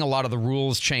 that getting a lot of the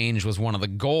rules changed was one of the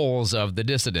goals of the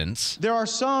dissidents. There are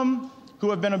some who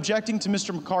have been objecting to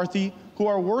Mr. McCarthy who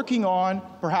are working on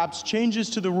perhaps changes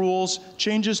to the rules,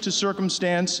 changes to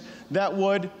circumstance that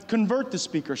would convert the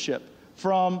speakership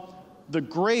from the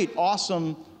great,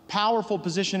 awesome, powerful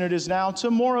position it is now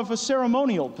to more of a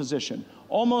ceremonial position,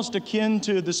 almost akin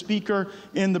to the Speaker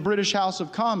in the British House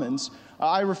of Commons.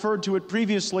 I referred to it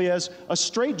previously as a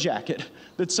straitjacket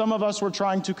that some of us were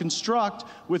trying to construct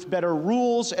with better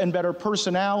rules and better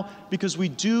personnel because we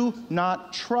do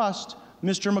not trust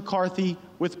Mr. McCarthy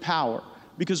with power,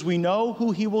 because we know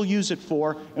who he will use it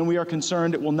for, and we are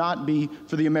concerned it will not be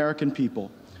for the American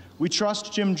people. We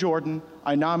trust Jim Jordan.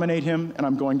 I nominate him, and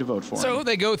I'm going to vote for him. So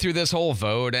they go through this whole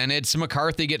vote, and it's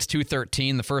McCarthy gets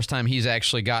 213, the first time he's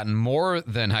actually gotten more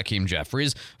than Hakeem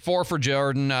Jeffries. 4 for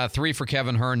Jordan, 3 for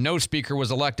Kevin Hern. No speaker was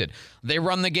elected. They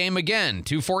run the game again.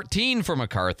 214 for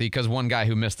McCarthy, because one guy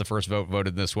who missed the first vote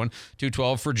voted this one.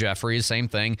 212 for Jeffries, same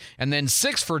thing. And then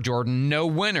 6 for Jordan, no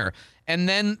winner. And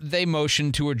then they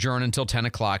motion to adjourn until 10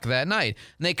 o'clock that night.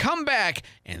 And they come back,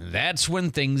 and that's when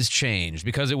things change,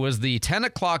 because it was the 10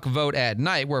 o'clock vote at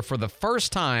night where for the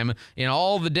first time in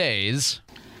all the days...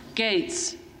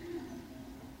 Gates.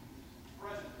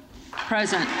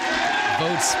 Present.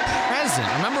 Votes present.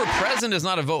 Remember, present is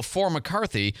not a vote for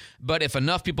McCarthy, but if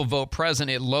enough people vote present,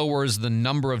 it lowers the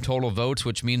number of total votes,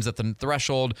 which means that the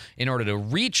threshold in order to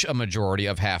reach a majority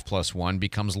of half plus one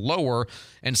becomes lower.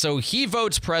 And so he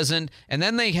votes present, and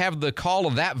then they have the call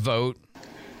of that vote.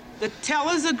 The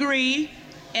tellers agree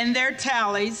in their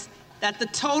tallies that the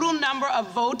total number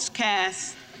of votes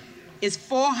cast is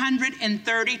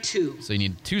 432. So you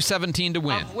need 217 to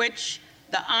win. Of which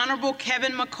the Honorable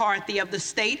Kevin McCarthy of the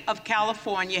state of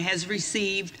California has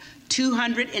received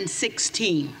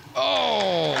 216.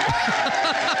 Oh.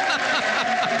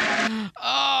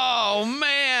 Oh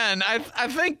man, I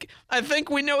think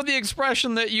we know the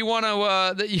expression that you want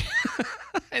to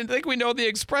I think we know the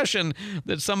expression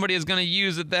that somebody is going to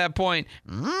use at that point.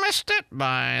 Missed it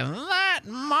by that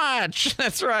much.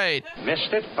 That's right.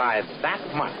 Missed it by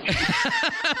that much.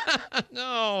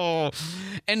 No.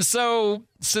 And so,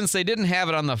 since they didn't have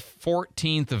it on the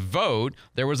 14th vote,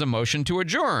 there was a motion to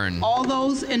adjourn. All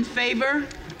those in favor,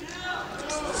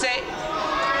 say...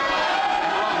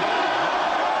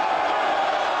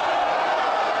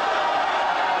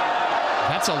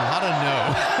 That's a lot of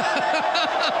no.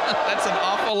 That's an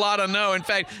awful lot of no. In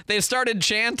fact, they started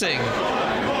chanting.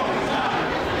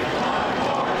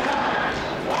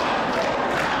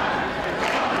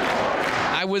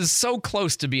 I was so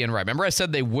close to being right. Remember I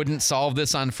said they wouldn't solve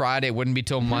this on Friday, it wouldn't be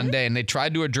till Monday, and they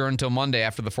tried to adjourn till Monday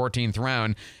after the 14th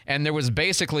round, and there was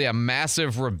basically a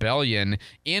massive rebellion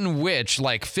in which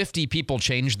like 50 people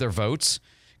changed their votes.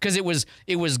 Because it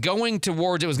was going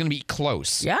towards, it was going to be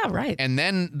close. Yeah, right. And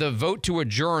then the vote to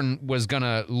adjourn was going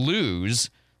to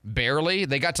lose, barely.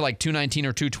 They got to like 219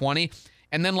 or 220.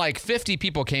 And then like 50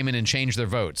 people came in and changed their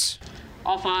votes.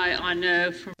 Off aye on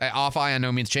no. Off aye on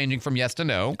no means changing from yes to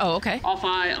no. Oh, okay. Off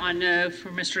aye on no for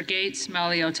Mr. Gates,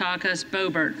 Maliotakis,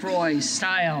 Boebert, Roy,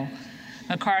 Style,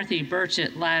 McCarthy,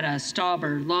 Burchett, Latta,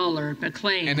 Stauber, Lawler,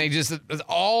 McClain. And they just,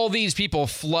 all these people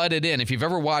flooded in. If you've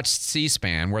ever watched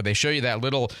C-SPAN, where they show you that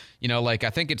little, I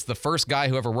think it's the first guy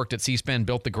who ever worked at C-SPAN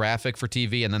built the graphic for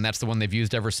TV, and then that's the one they've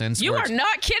used ever since. You are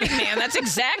not kidding, man. That's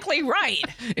exactly right.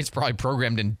 It's probably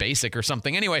programmed in BASIC or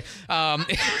something. Anyway. 10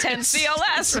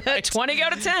 CLS, right. 20 go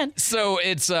to 10. So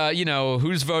it's,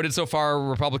 who's voted so far,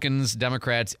 Republicans,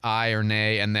 Democrats, aye or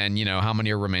nay, and then, how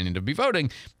many are remaining to be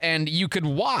voting. And you could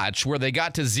watch where they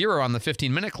got to 0 on the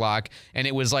 15-minute clock, and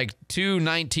it was like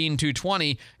 219,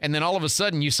 220, and then all of a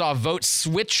sudden you saw votes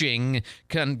switching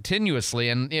continuously,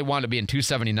 and it wound up being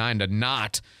 279 to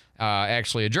not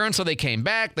actually adjourn. So they came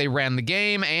back, they ran the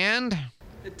game, and...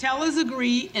 The tellers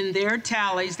agree in their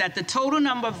tallies that the total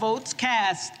number of votes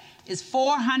cast is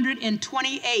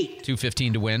 428.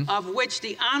 215 to win. Of which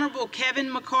the Honorable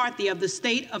Kevin McCarthy of the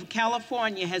state of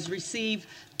California has received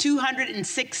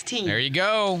 216. There you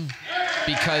go.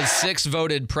 Because 6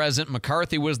 voted present.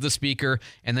 McCarthy was the speaker,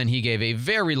 and then he gave a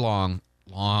very long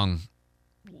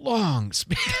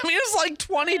speech. I mean, it's like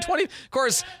 20. Of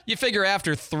course, you figure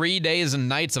after 3 days and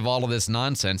nights of all of this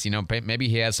nonsense, maybe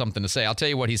he has something to say. I'll tell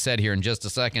you what he said here in just a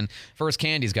second. First,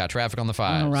 Candy's got traffic on the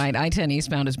 5s. All right. I-10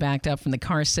 eastbound is backed up from the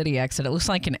Car City exit. It looks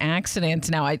like an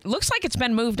accident. Now, it looks like it's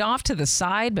been moved off to the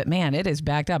side, but man, it is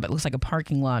backed up. It looks like a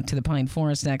parking lot to the Pine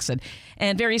Forest exit.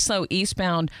 And very slow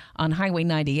eastbound on Highway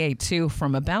 98, too,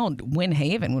 from about Wynn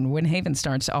Haven, when Wynn Haven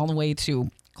starts all the way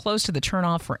to close to the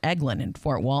turnoff for Eglin in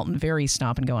Fort Walton. Very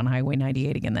stop and go on Highway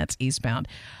 98. Again, that's eastbound.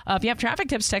 If you have traffic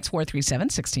tips, text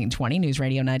 437-1620. News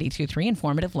Radio 92.3.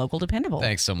 Informative, local, dependable.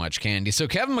 Thanks so much, Candy. So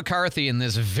Kevin McCarthy, in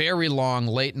this very long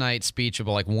late night speech of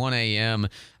like 1 a.m.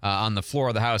 On the floor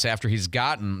of the House after he's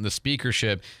gotten the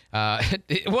speakership,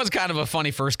 it was kind of a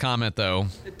funny first comment, though.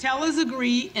 The tellers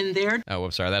agree in their... Oh,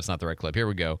 I'm sorry. That's not the right clip. Here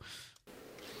we go.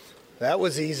 That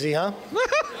was easy, huh?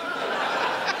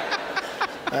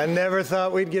 I never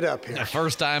thought we'd get up here. The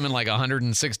first time in like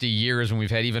 160 years when we've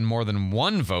had even more than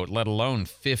one vote, let alone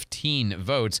 15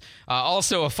 votes.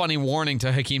 Also, a funny warning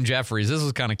to Hakeem Jeffries. This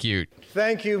was kind of cute.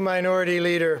 Thank you, Minority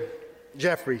Leader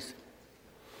Jeffries.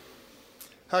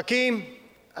 Hakeem,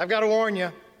 I've got to warn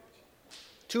you.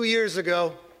 2 years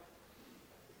ago,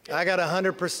 I got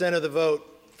 100% of the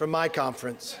vote from my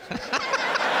conference. Things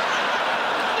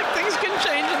can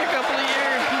change in a couple of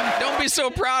years. Don't be so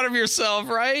proud of yourself,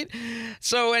 right?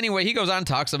 So anyway, he goes on and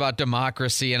talks about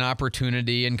democracy and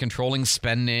opportunity and controlling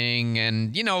spending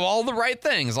and, all the right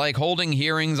things, like holding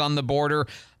hearings on the border,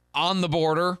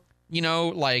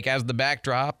 like as the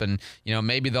backdrop. And,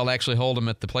 maybe they'll actually hold them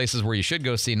at the places where you should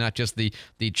go see, not just the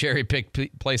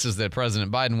cherry-picked places that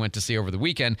President Biden went to see over the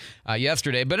weekend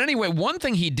yesterday. But anyway, one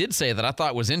thing he did say that I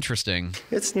thought was interesting.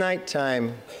 It's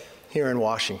nighttime here in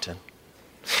Washington.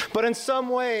 But in some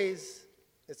ways,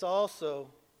 it's also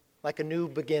like a new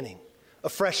beginning. A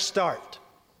fresh start.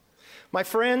 My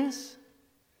friends,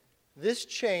 this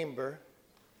chamber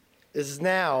is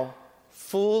now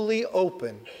fully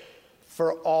open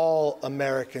for all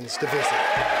Americans to visit.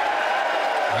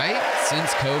 Right?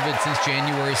 Since COVID, since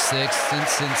January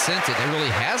 6th, since it really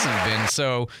hasn't been.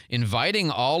 So inviting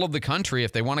all of the country,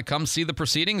 if they want to come see the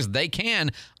proceedings, they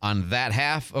can on that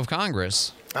half of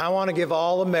Congress. I want to give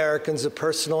all Americans a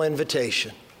personal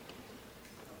invitation.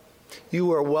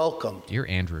 You are welcome. Dear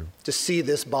Andrew. To see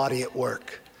this body at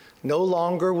work. No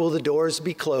longer will the doors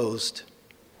be closed,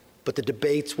 but the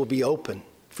debates will be open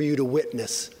for you to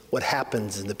witness what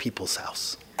happens in the People's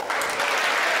House. All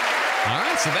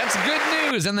right, so that's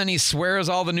good news. And then he swears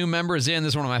all the new members in.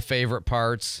 This is one of my favorite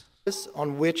parts.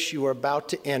 On which you are about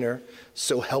to enter,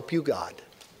 so help you God.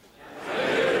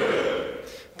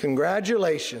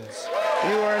 Congratulations.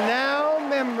 You are now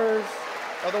members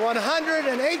of the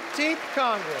 118th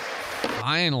Congress.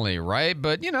 Finally, right?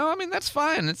 But, that's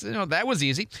fine. It's, that was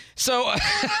easy. So,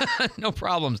 no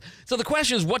problems. So the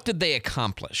question is, what did they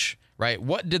accomplish, right?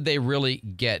 What did they really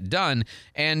get done?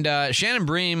 And Shannon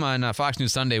Bream on Fox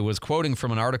News Sunday was quoting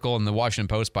from an article in the Washington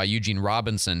Post by Eugene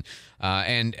Robinson,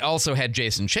 and also had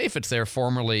Jason Chaffetz there,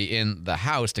 formerly in the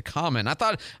House, to comment. I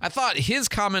thought his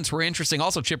comments were interesting.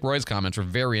 Also, Chip Roy's comments were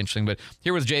very interesting. But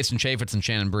here was Jason Chaffetz and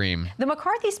Shannon Bream. The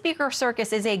McCarthy speaker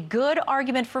circus is a good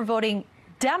argument for voting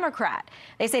Democrat.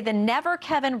 They say the Never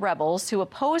Kevin rebels who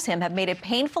oppose him have made it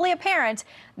painfully apparent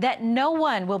that no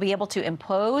one will be able to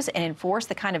impose and enforce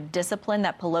the kind of discipline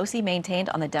that Pelosi maintained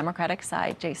on the Democratic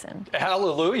side. Jason.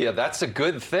 Hallelujah. That's a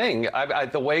good thing.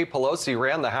 The way Pelosi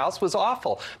ran the House was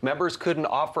awful. Members couldn't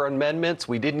offer amendments.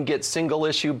 We didn't get single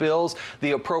issue bills.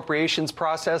 The appropriations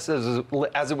process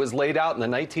as it was laid out in the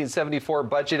 1974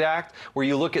 Budget Act, where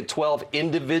you look at 12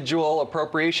 individual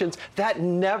appropriations, that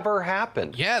never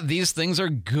happened. Yeah, these things are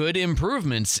good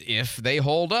improvements if they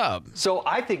hold up. So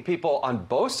I think people on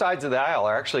both sides of the aisle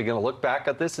are actually going to look back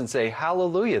at this and say,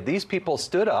 hallelujah, these people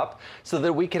stood up so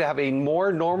that we could have a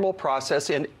more normal process,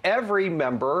 and every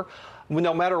member,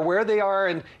 no matter where they are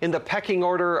in the pecking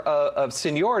order of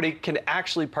seniority, can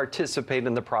actually participate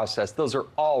in the process. Those are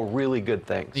all really good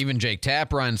things. Even Jake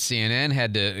Tapper on CNN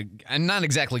had to, and not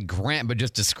exactly grant, but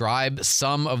just describe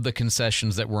some of the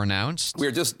concessions that were announced.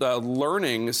 We're just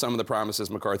learning some of the promises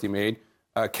McCarthy made,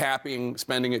 capping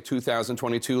spending at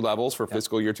 2022 levels for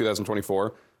fiscal year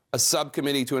 2024, a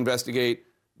subcommittee to investigate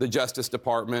the Justice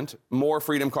Department, more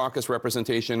Freedom Caucus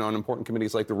representation on important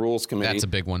committees like the Rules Committee. That's a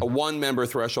big one. A one-member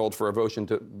threshold for a motion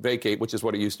to vacate, which is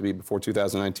what it used to be before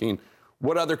 2019.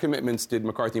 What other commitments did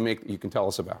McCarthy make that you can tell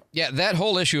us about? Yeah, that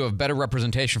whole issue of better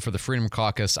representation for the Freedom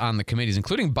Caucus on the committees,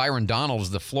 including Byron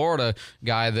Donalds, the Florida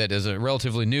guy that is a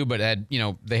relatively new, but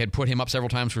they had put him up several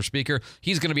times for speaker.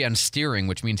 He's going to be on steering,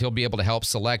 which means he'll be able to help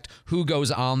select who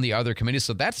goes on the other committees.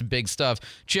 So that's big stuff.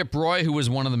 Chip Roy, who was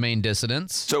one of the main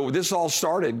dissidents. So this all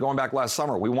started going back last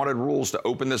summer. We wanted rules to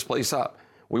open this place up.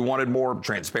 We wanted more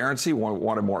transparency. We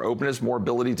wanted more openness, more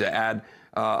ability to add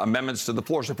amendments to the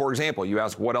floor. So, for example, you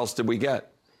ask, what else did we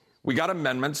get? We got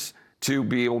amendments to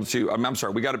be able to,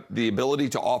 we got the ability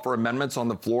to offer amendments on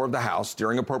the floor of the House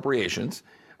during appropriations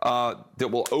that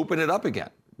will open it up again.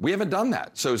 We haven't done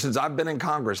that. So since I've been in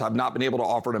Congress, I've not been able to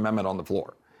offer an amendment on the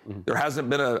floor. Mm-hmm. There hasn't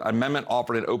been an amendment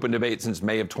offered in open debate since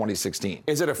May of 2016.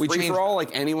 Is it a free-for-all,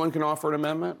 like anyone can offer an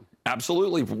amendment?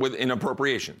 Absolutely, within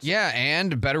appropriations. Yeah,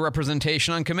 and better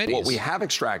representation on committees. What we have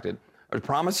extracted are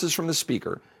promises from the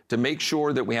Speaker to make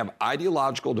sure that we have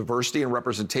ideological diversity and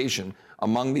representation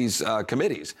among these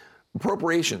committees.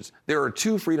 Appropriations, there are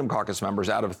 2 Freedom Caucus members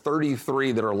out of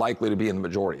 33 that are likely to be in the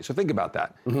majority. So think about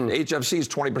that. Mm-hmm. The HFC is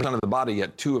 20% of the body,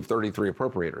 yet 2 of 33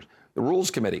 appropriators. The Rules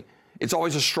Committee, it's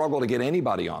always a struggle to get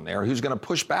anybody on there who's going to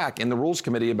push back in the Rules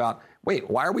Committee about, wait,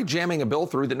 why are we jamming a bill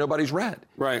through that nobody's read?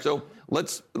 Right. So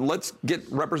let's get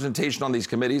representation on these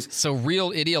committees. So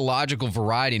real ideological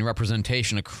variety and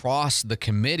representation across the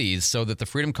committees so that the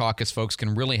Freedom Caucus folks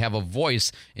can really have a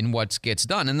voice in what gets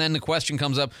done. And then the question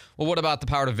comes up, well, what about the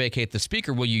power to vacate the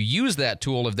Speaker? Will you use that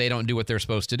tool if they don't do what they're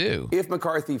supposed to do? If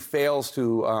McCarthy fails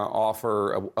to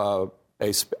offer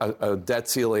a debt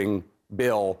ceiling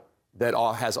bill that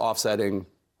has offsetting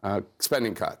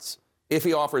spending cuts, if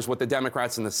he offers what the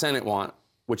Democrats in the Senate want,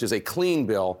 which is a clean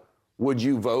bill, would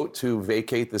you vote to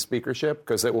vacate the speakership?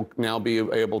 Because it will now be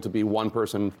able to be one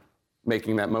person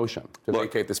making that motion to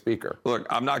vacate the Speaker. Look,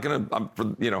 I'm not going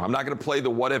to play the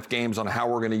what if games on how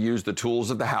we're going to use the tools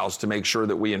of the House to make sure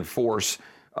that we enforce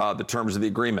the terms of the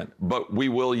agreement. But we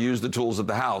will use the tools of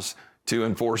the House to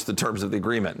enforce the terms of the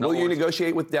agreement. Will you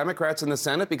negotiate with Democrats in the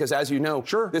Senate? Because as you know,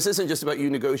 this isn't just about you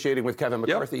negotiating with Kevin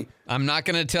McCarthy. Yep. I'm not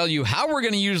going to tell you how we're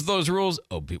going to use those rules.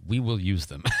 Oh, but we will use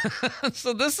them.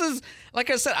 So this is,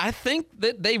 like I said, I think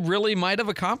that they really might have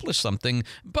accomplished something.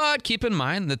 But keep in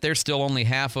mind that they're still only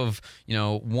half of,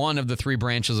 one of the 3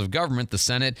 branches of government. The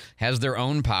Senate has their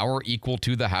own power equal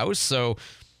to the House. So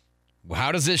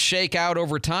how does this shake out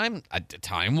over time?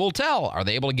 Time will tell. Are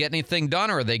they able to get anything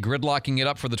done, or are they gridlocking it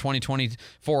up for the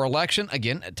 2024 election?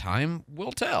 Again, time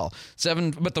will tell.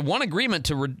 But the one agreement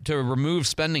to remove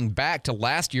spending back to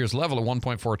last year's level of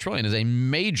 $1.4 trillion is a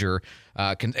major.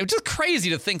 It's just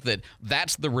crazy to think that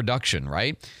that's the reduction,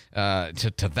 right?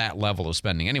 To that level of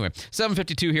spending. Anyway,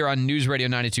 7:52 here on News Radio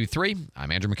 92.3.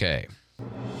 I'm Andrew McKay.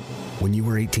 When you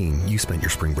were 18, you spent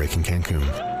your spring break in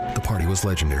Cancun. The party was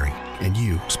legendary, and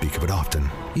you speak of it often,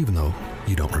 even though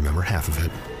you don't remember half of it.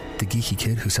 The geeky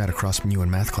kid who sat across from you in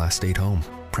math class stayed home,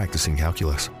 practicing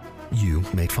calculus. You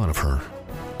made fun of her.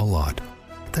 A lot.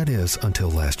 That is, until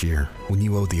last year, when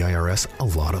you owed the IRS a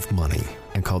lot of money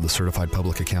and called the certified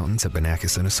public accountants at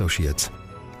Banakis & Associates.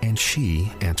 And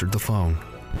she answered the phone.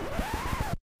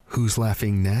 Who's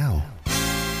laughing now?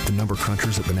 The number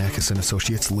crunchers at Banakis &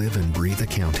 Associates live and breathe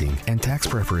accounting and tax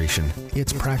preparation.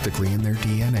 It's practically in their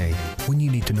DNA. When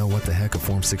you need to know what the heck a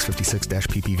Form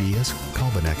 656-PPV is, call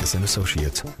Banakis &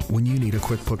 Associates. When you need a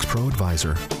QuickBooks Pro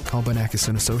advisor, call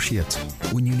Banakis & Associates.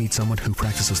 When you need someone who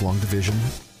practices long division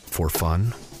for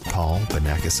fun, call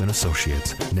Banakis &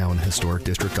 Associates. Now in the Historic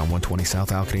District on 120 South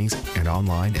Alcanese and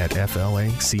online at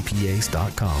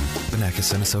flacpas.com.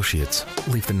 Banakis & Associates.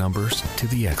 Leave the numbers to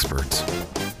the experts.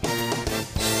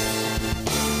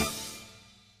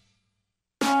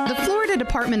 The Florida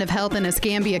Department of Health in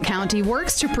Escambia County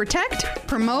works to protect,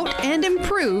 promote, and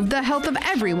improve the health of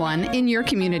everyone in your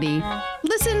community.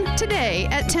 Listen today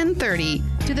at 10:30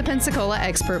 to the Pensacola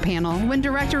Expert Panel when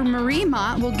Director Marie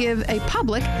Mott will give a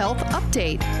public health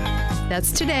update.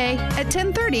 That's today at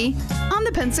 10:30 on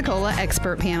the Pensacola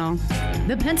Expert Panel.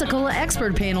 The Pensacola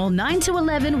Expert Panel, 9 to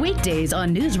 11 weekdays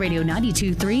on News Radio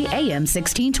 92.3 AM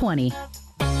 1620.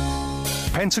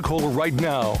 Pensacola Right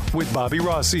Now with Bobby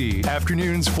Rossi.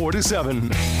 Afternoons 4 to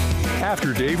 7.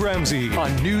 After Dave Ramsey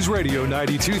on News Radio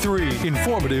 92.3.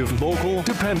 Informative, local,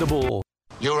 dependable.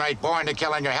 You write born to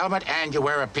kill on your helmet and you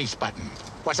wear a peace button.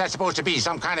 What's that supposed to be?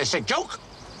 Some kind of sick joke?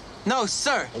 No,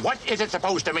 sir. What is it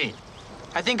supposed to mean?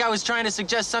 I think I was trying to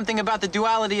suggest something about the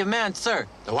duality of man, sir.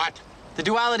 The what? The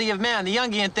duality of man, the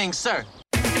Jungian thing, sir.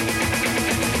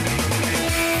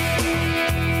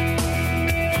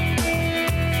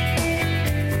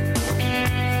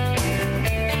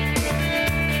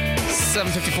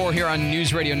 7:54 here on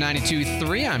News Radio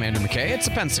 92.3. I'm Andrew McKay. It's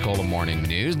the Pensacola Morning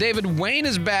News. David Wayne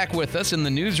is back with us in the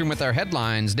newsroom with our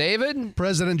headlines. David?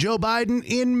 President Joe Biden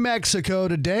in Mexico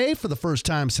today for the first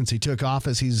time since he took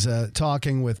office. He's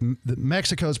talking with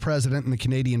Mexico's president and the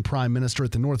Canadian Prime Minister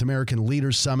at the North American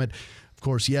Leaders Summit. Of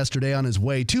course, yesterday on his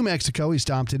way to Mexico, he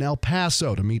stopped in El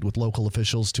Paso to meet with local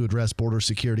officials to address border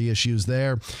security issues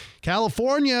there.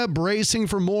 California bracing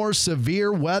for more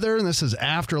severe weather, and this is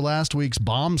after last week's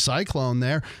bomb cyclone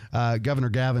there. Governor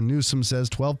Gavin Newsom says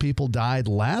 12 people died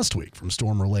last week from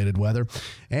storm-related weather.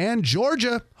 And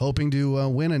Georgia hoping to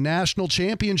win a national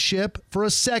championship for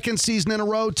a second season in a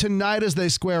row tonight as they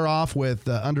square off with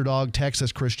underdog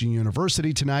Texas Christian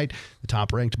University tonight. The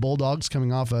top-ranked Bulldogs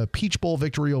coming off a Peach Bowl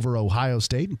victory over Ohio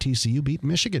State, and TCU beat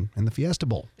Michigan in the Fiesta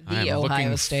Bowl. I'm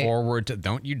looking forward to,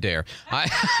 don't you dare. I'm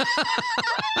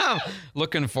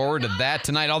looking forward to that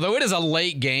tonight, although it is a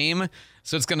late game,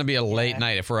 so it's going to be a late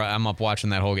night if I'm up watching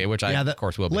that whole game, which I, of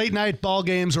course, will be. Late night ball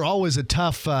games are always a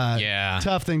tough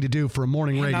thing to do for a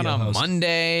morning radio on a host.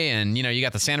 Monday, and you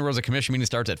got the Santa Rosa Commission meeting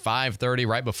starts at 5:30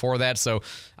 right before that, so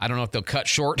I don't know if they'll cut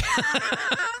short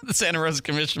the Santa Rosa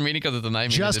Commission meeting because it's the night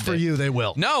meeting. Just for you, they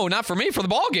will. No, not for me, for the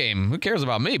ball game. Who cares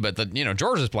about me? But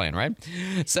Georgia's playing, right?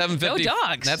 7:50. Go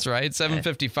Dogs. That's right.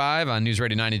 7:55 on News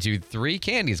Radio 92.3.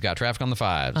 Candy's got traffic on the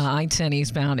 5s. I-10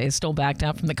 eastbound is still backed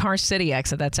up from the Car City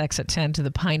exit. That's exit 10 to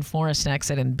the Pine Forest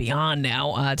exit and beyond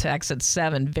now to exit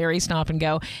 7. Very stop and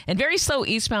go. And very slow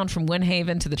eastbound from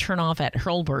Windhaven to the turnoff at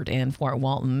Hurlburt in Fort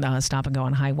Walton. Stop and go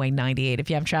on Highway 98. If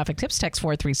you have traffic tips, text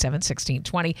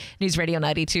 437-1620. News Radio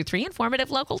 92.3. Informative,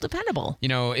 local, dependable.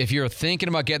 If you're thinking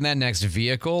about getting that next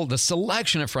vehicle, the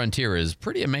selection at Frontier is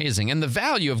pretty amazing. And the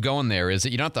value of going there is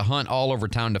that you don't have to hunt all over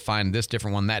town to find this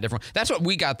different one, that different one. That's what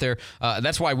we got there.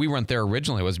 That's why we went there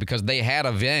originally, was because they had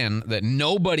a van that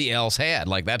nobody else had.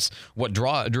 Like, that's what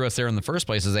drew us there in the first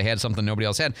place, is they had something nobody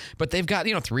else had. But they've got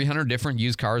 300 different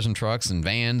used cars and trucks and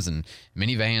vans and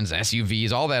minivans,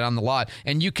 SUVs, all that on the lot,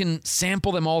 and you can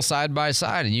sample them all side by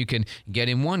side, and you can get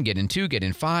in 1, get in 2, get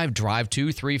in 5, drive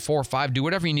 2, 3, 4, 5, do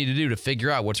whatever you need to do to figure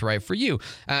out what's right for you.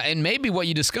 And maybe what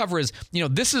you discover is,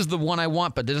 this is the one I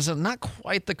want, but this is not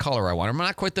quite the color I want, or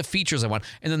not quite the features I want,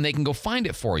 and then they can go find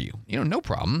it for you. No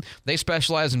problem. They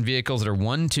specialize in vehicles that are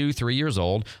 1, 2, 3 years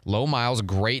old, low miles,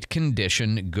 great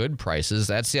condition, good prices.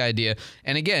 That's the idea.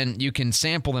 And again, you can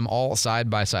sample them all side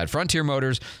by side. Frontier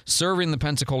Motors, serving the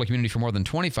Pensacola community for more than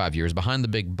 25 years, behind the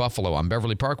Big Buffalo on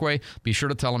Beverly Parkway. Be sure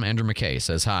to tell them Andrew McKay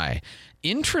says hi.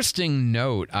 Interesting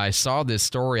note, I saw this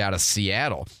story out of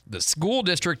Seattle. The school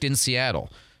district in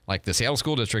Seattle, like the Seattle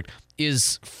School District,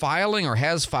 is filing or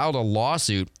has filed a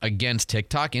lawsuit against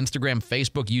TikTok, Instagram,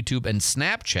 Facebook, YouTube, and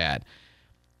Snapchat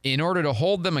in order to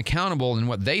hold them accountable in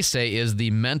what they say is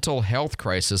the mental health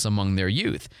crisis among their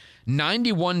youth.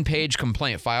 91-page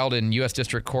complaint filed in U.S.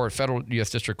 District Court, federal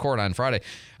U.S. District Court on Friday.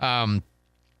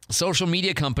 Social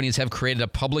media companies have created a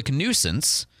public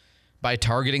nuisance by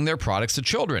targeting their products to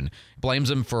children. Blames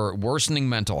them for worsening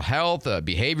mental health,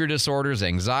 behavior disorders,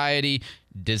 anxiety,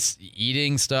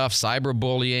 eating stuff,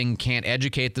 cyberbullying, can't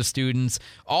educate the students.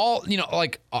 All,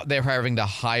 they're having to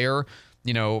hire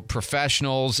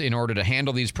professionals in order to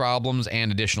handle these problems,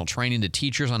 and additional training to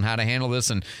teachers on how to handle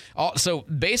this. And so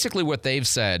basically what they've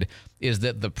said is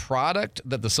that the product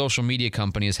that the social media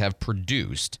companies have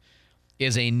produced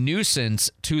is a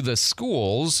nuisance to the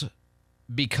schools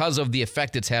because of the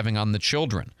effect it's having on the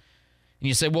children. And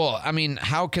you say, well,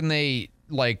 how can they,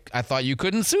 I thought you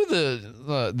couldn't sue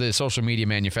the social media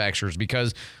manufacturers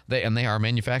because they are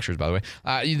manufacturers, by the way.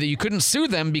 You couldn't sue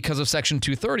them because of Section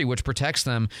 230, which protects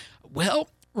them. Well,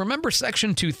 remember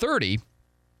Section 230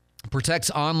 protects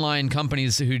online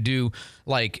companies who do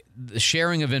the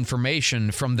sharing of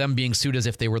information from them being sued as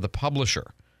if they were the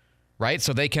publisher, right?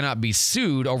 So they cannot be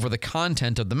sued over the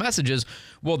content of the messages.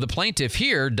 Well, the plaintiff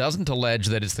here doesn't allege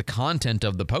that it's the content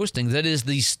of the postings. That is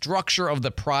the structure of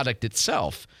the product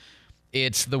itself.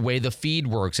 It's the way the feed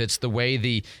works. It's the way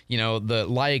the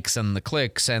likes and the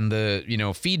clicks and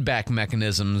the, feedback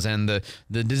mechanisms and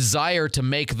the desire to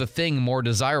make the thing more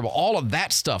desirable, all of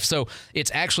that stuff. So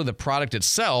it's actually the product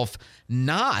itself,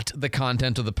 not the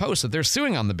content of the post that they're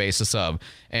suing on the basis of.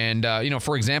 And,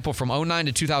 for example, from 2009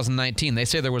 to 2019, they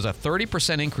say there was a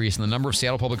 30% increase in the number of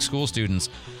Seattle Public School students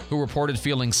who reported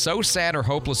feeling so sad or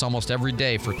hopeless almost every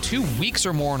day for 2 weeks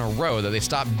or more in a row that they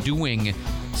stopped doing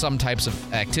some types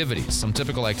of activities, some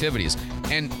typical activities.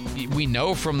 And we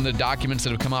know from the documents that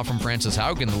have come out from Frances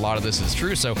Haugen, a lot of this is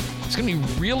true. So it's going to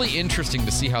be really interesting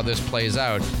to see how this plays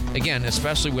out. Again,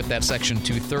 especially with that Section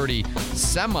 230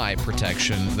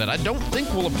 semi-protection that I don't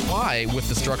think will apply with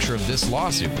the structure of this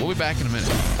lawsuit. We'll be back in a minute.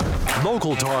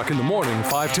 Local Talk in the morning,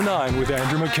 5 to 9 with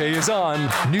Andrew McKay is on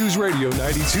News Radio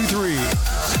 92.3.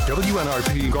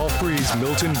 WNRP Gulf Breeze,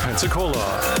 Milton,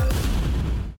 Pensacola.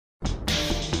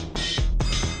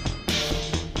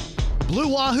 Blue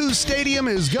Wahoo Stadium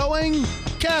is going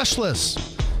cashless.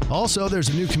 Also, there's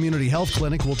a new community health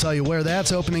clinic. We'll tell you where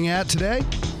that's opening at today.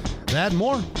 That and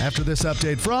more after this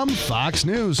update from Fox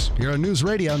News here on News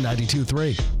Radio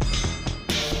 92.3.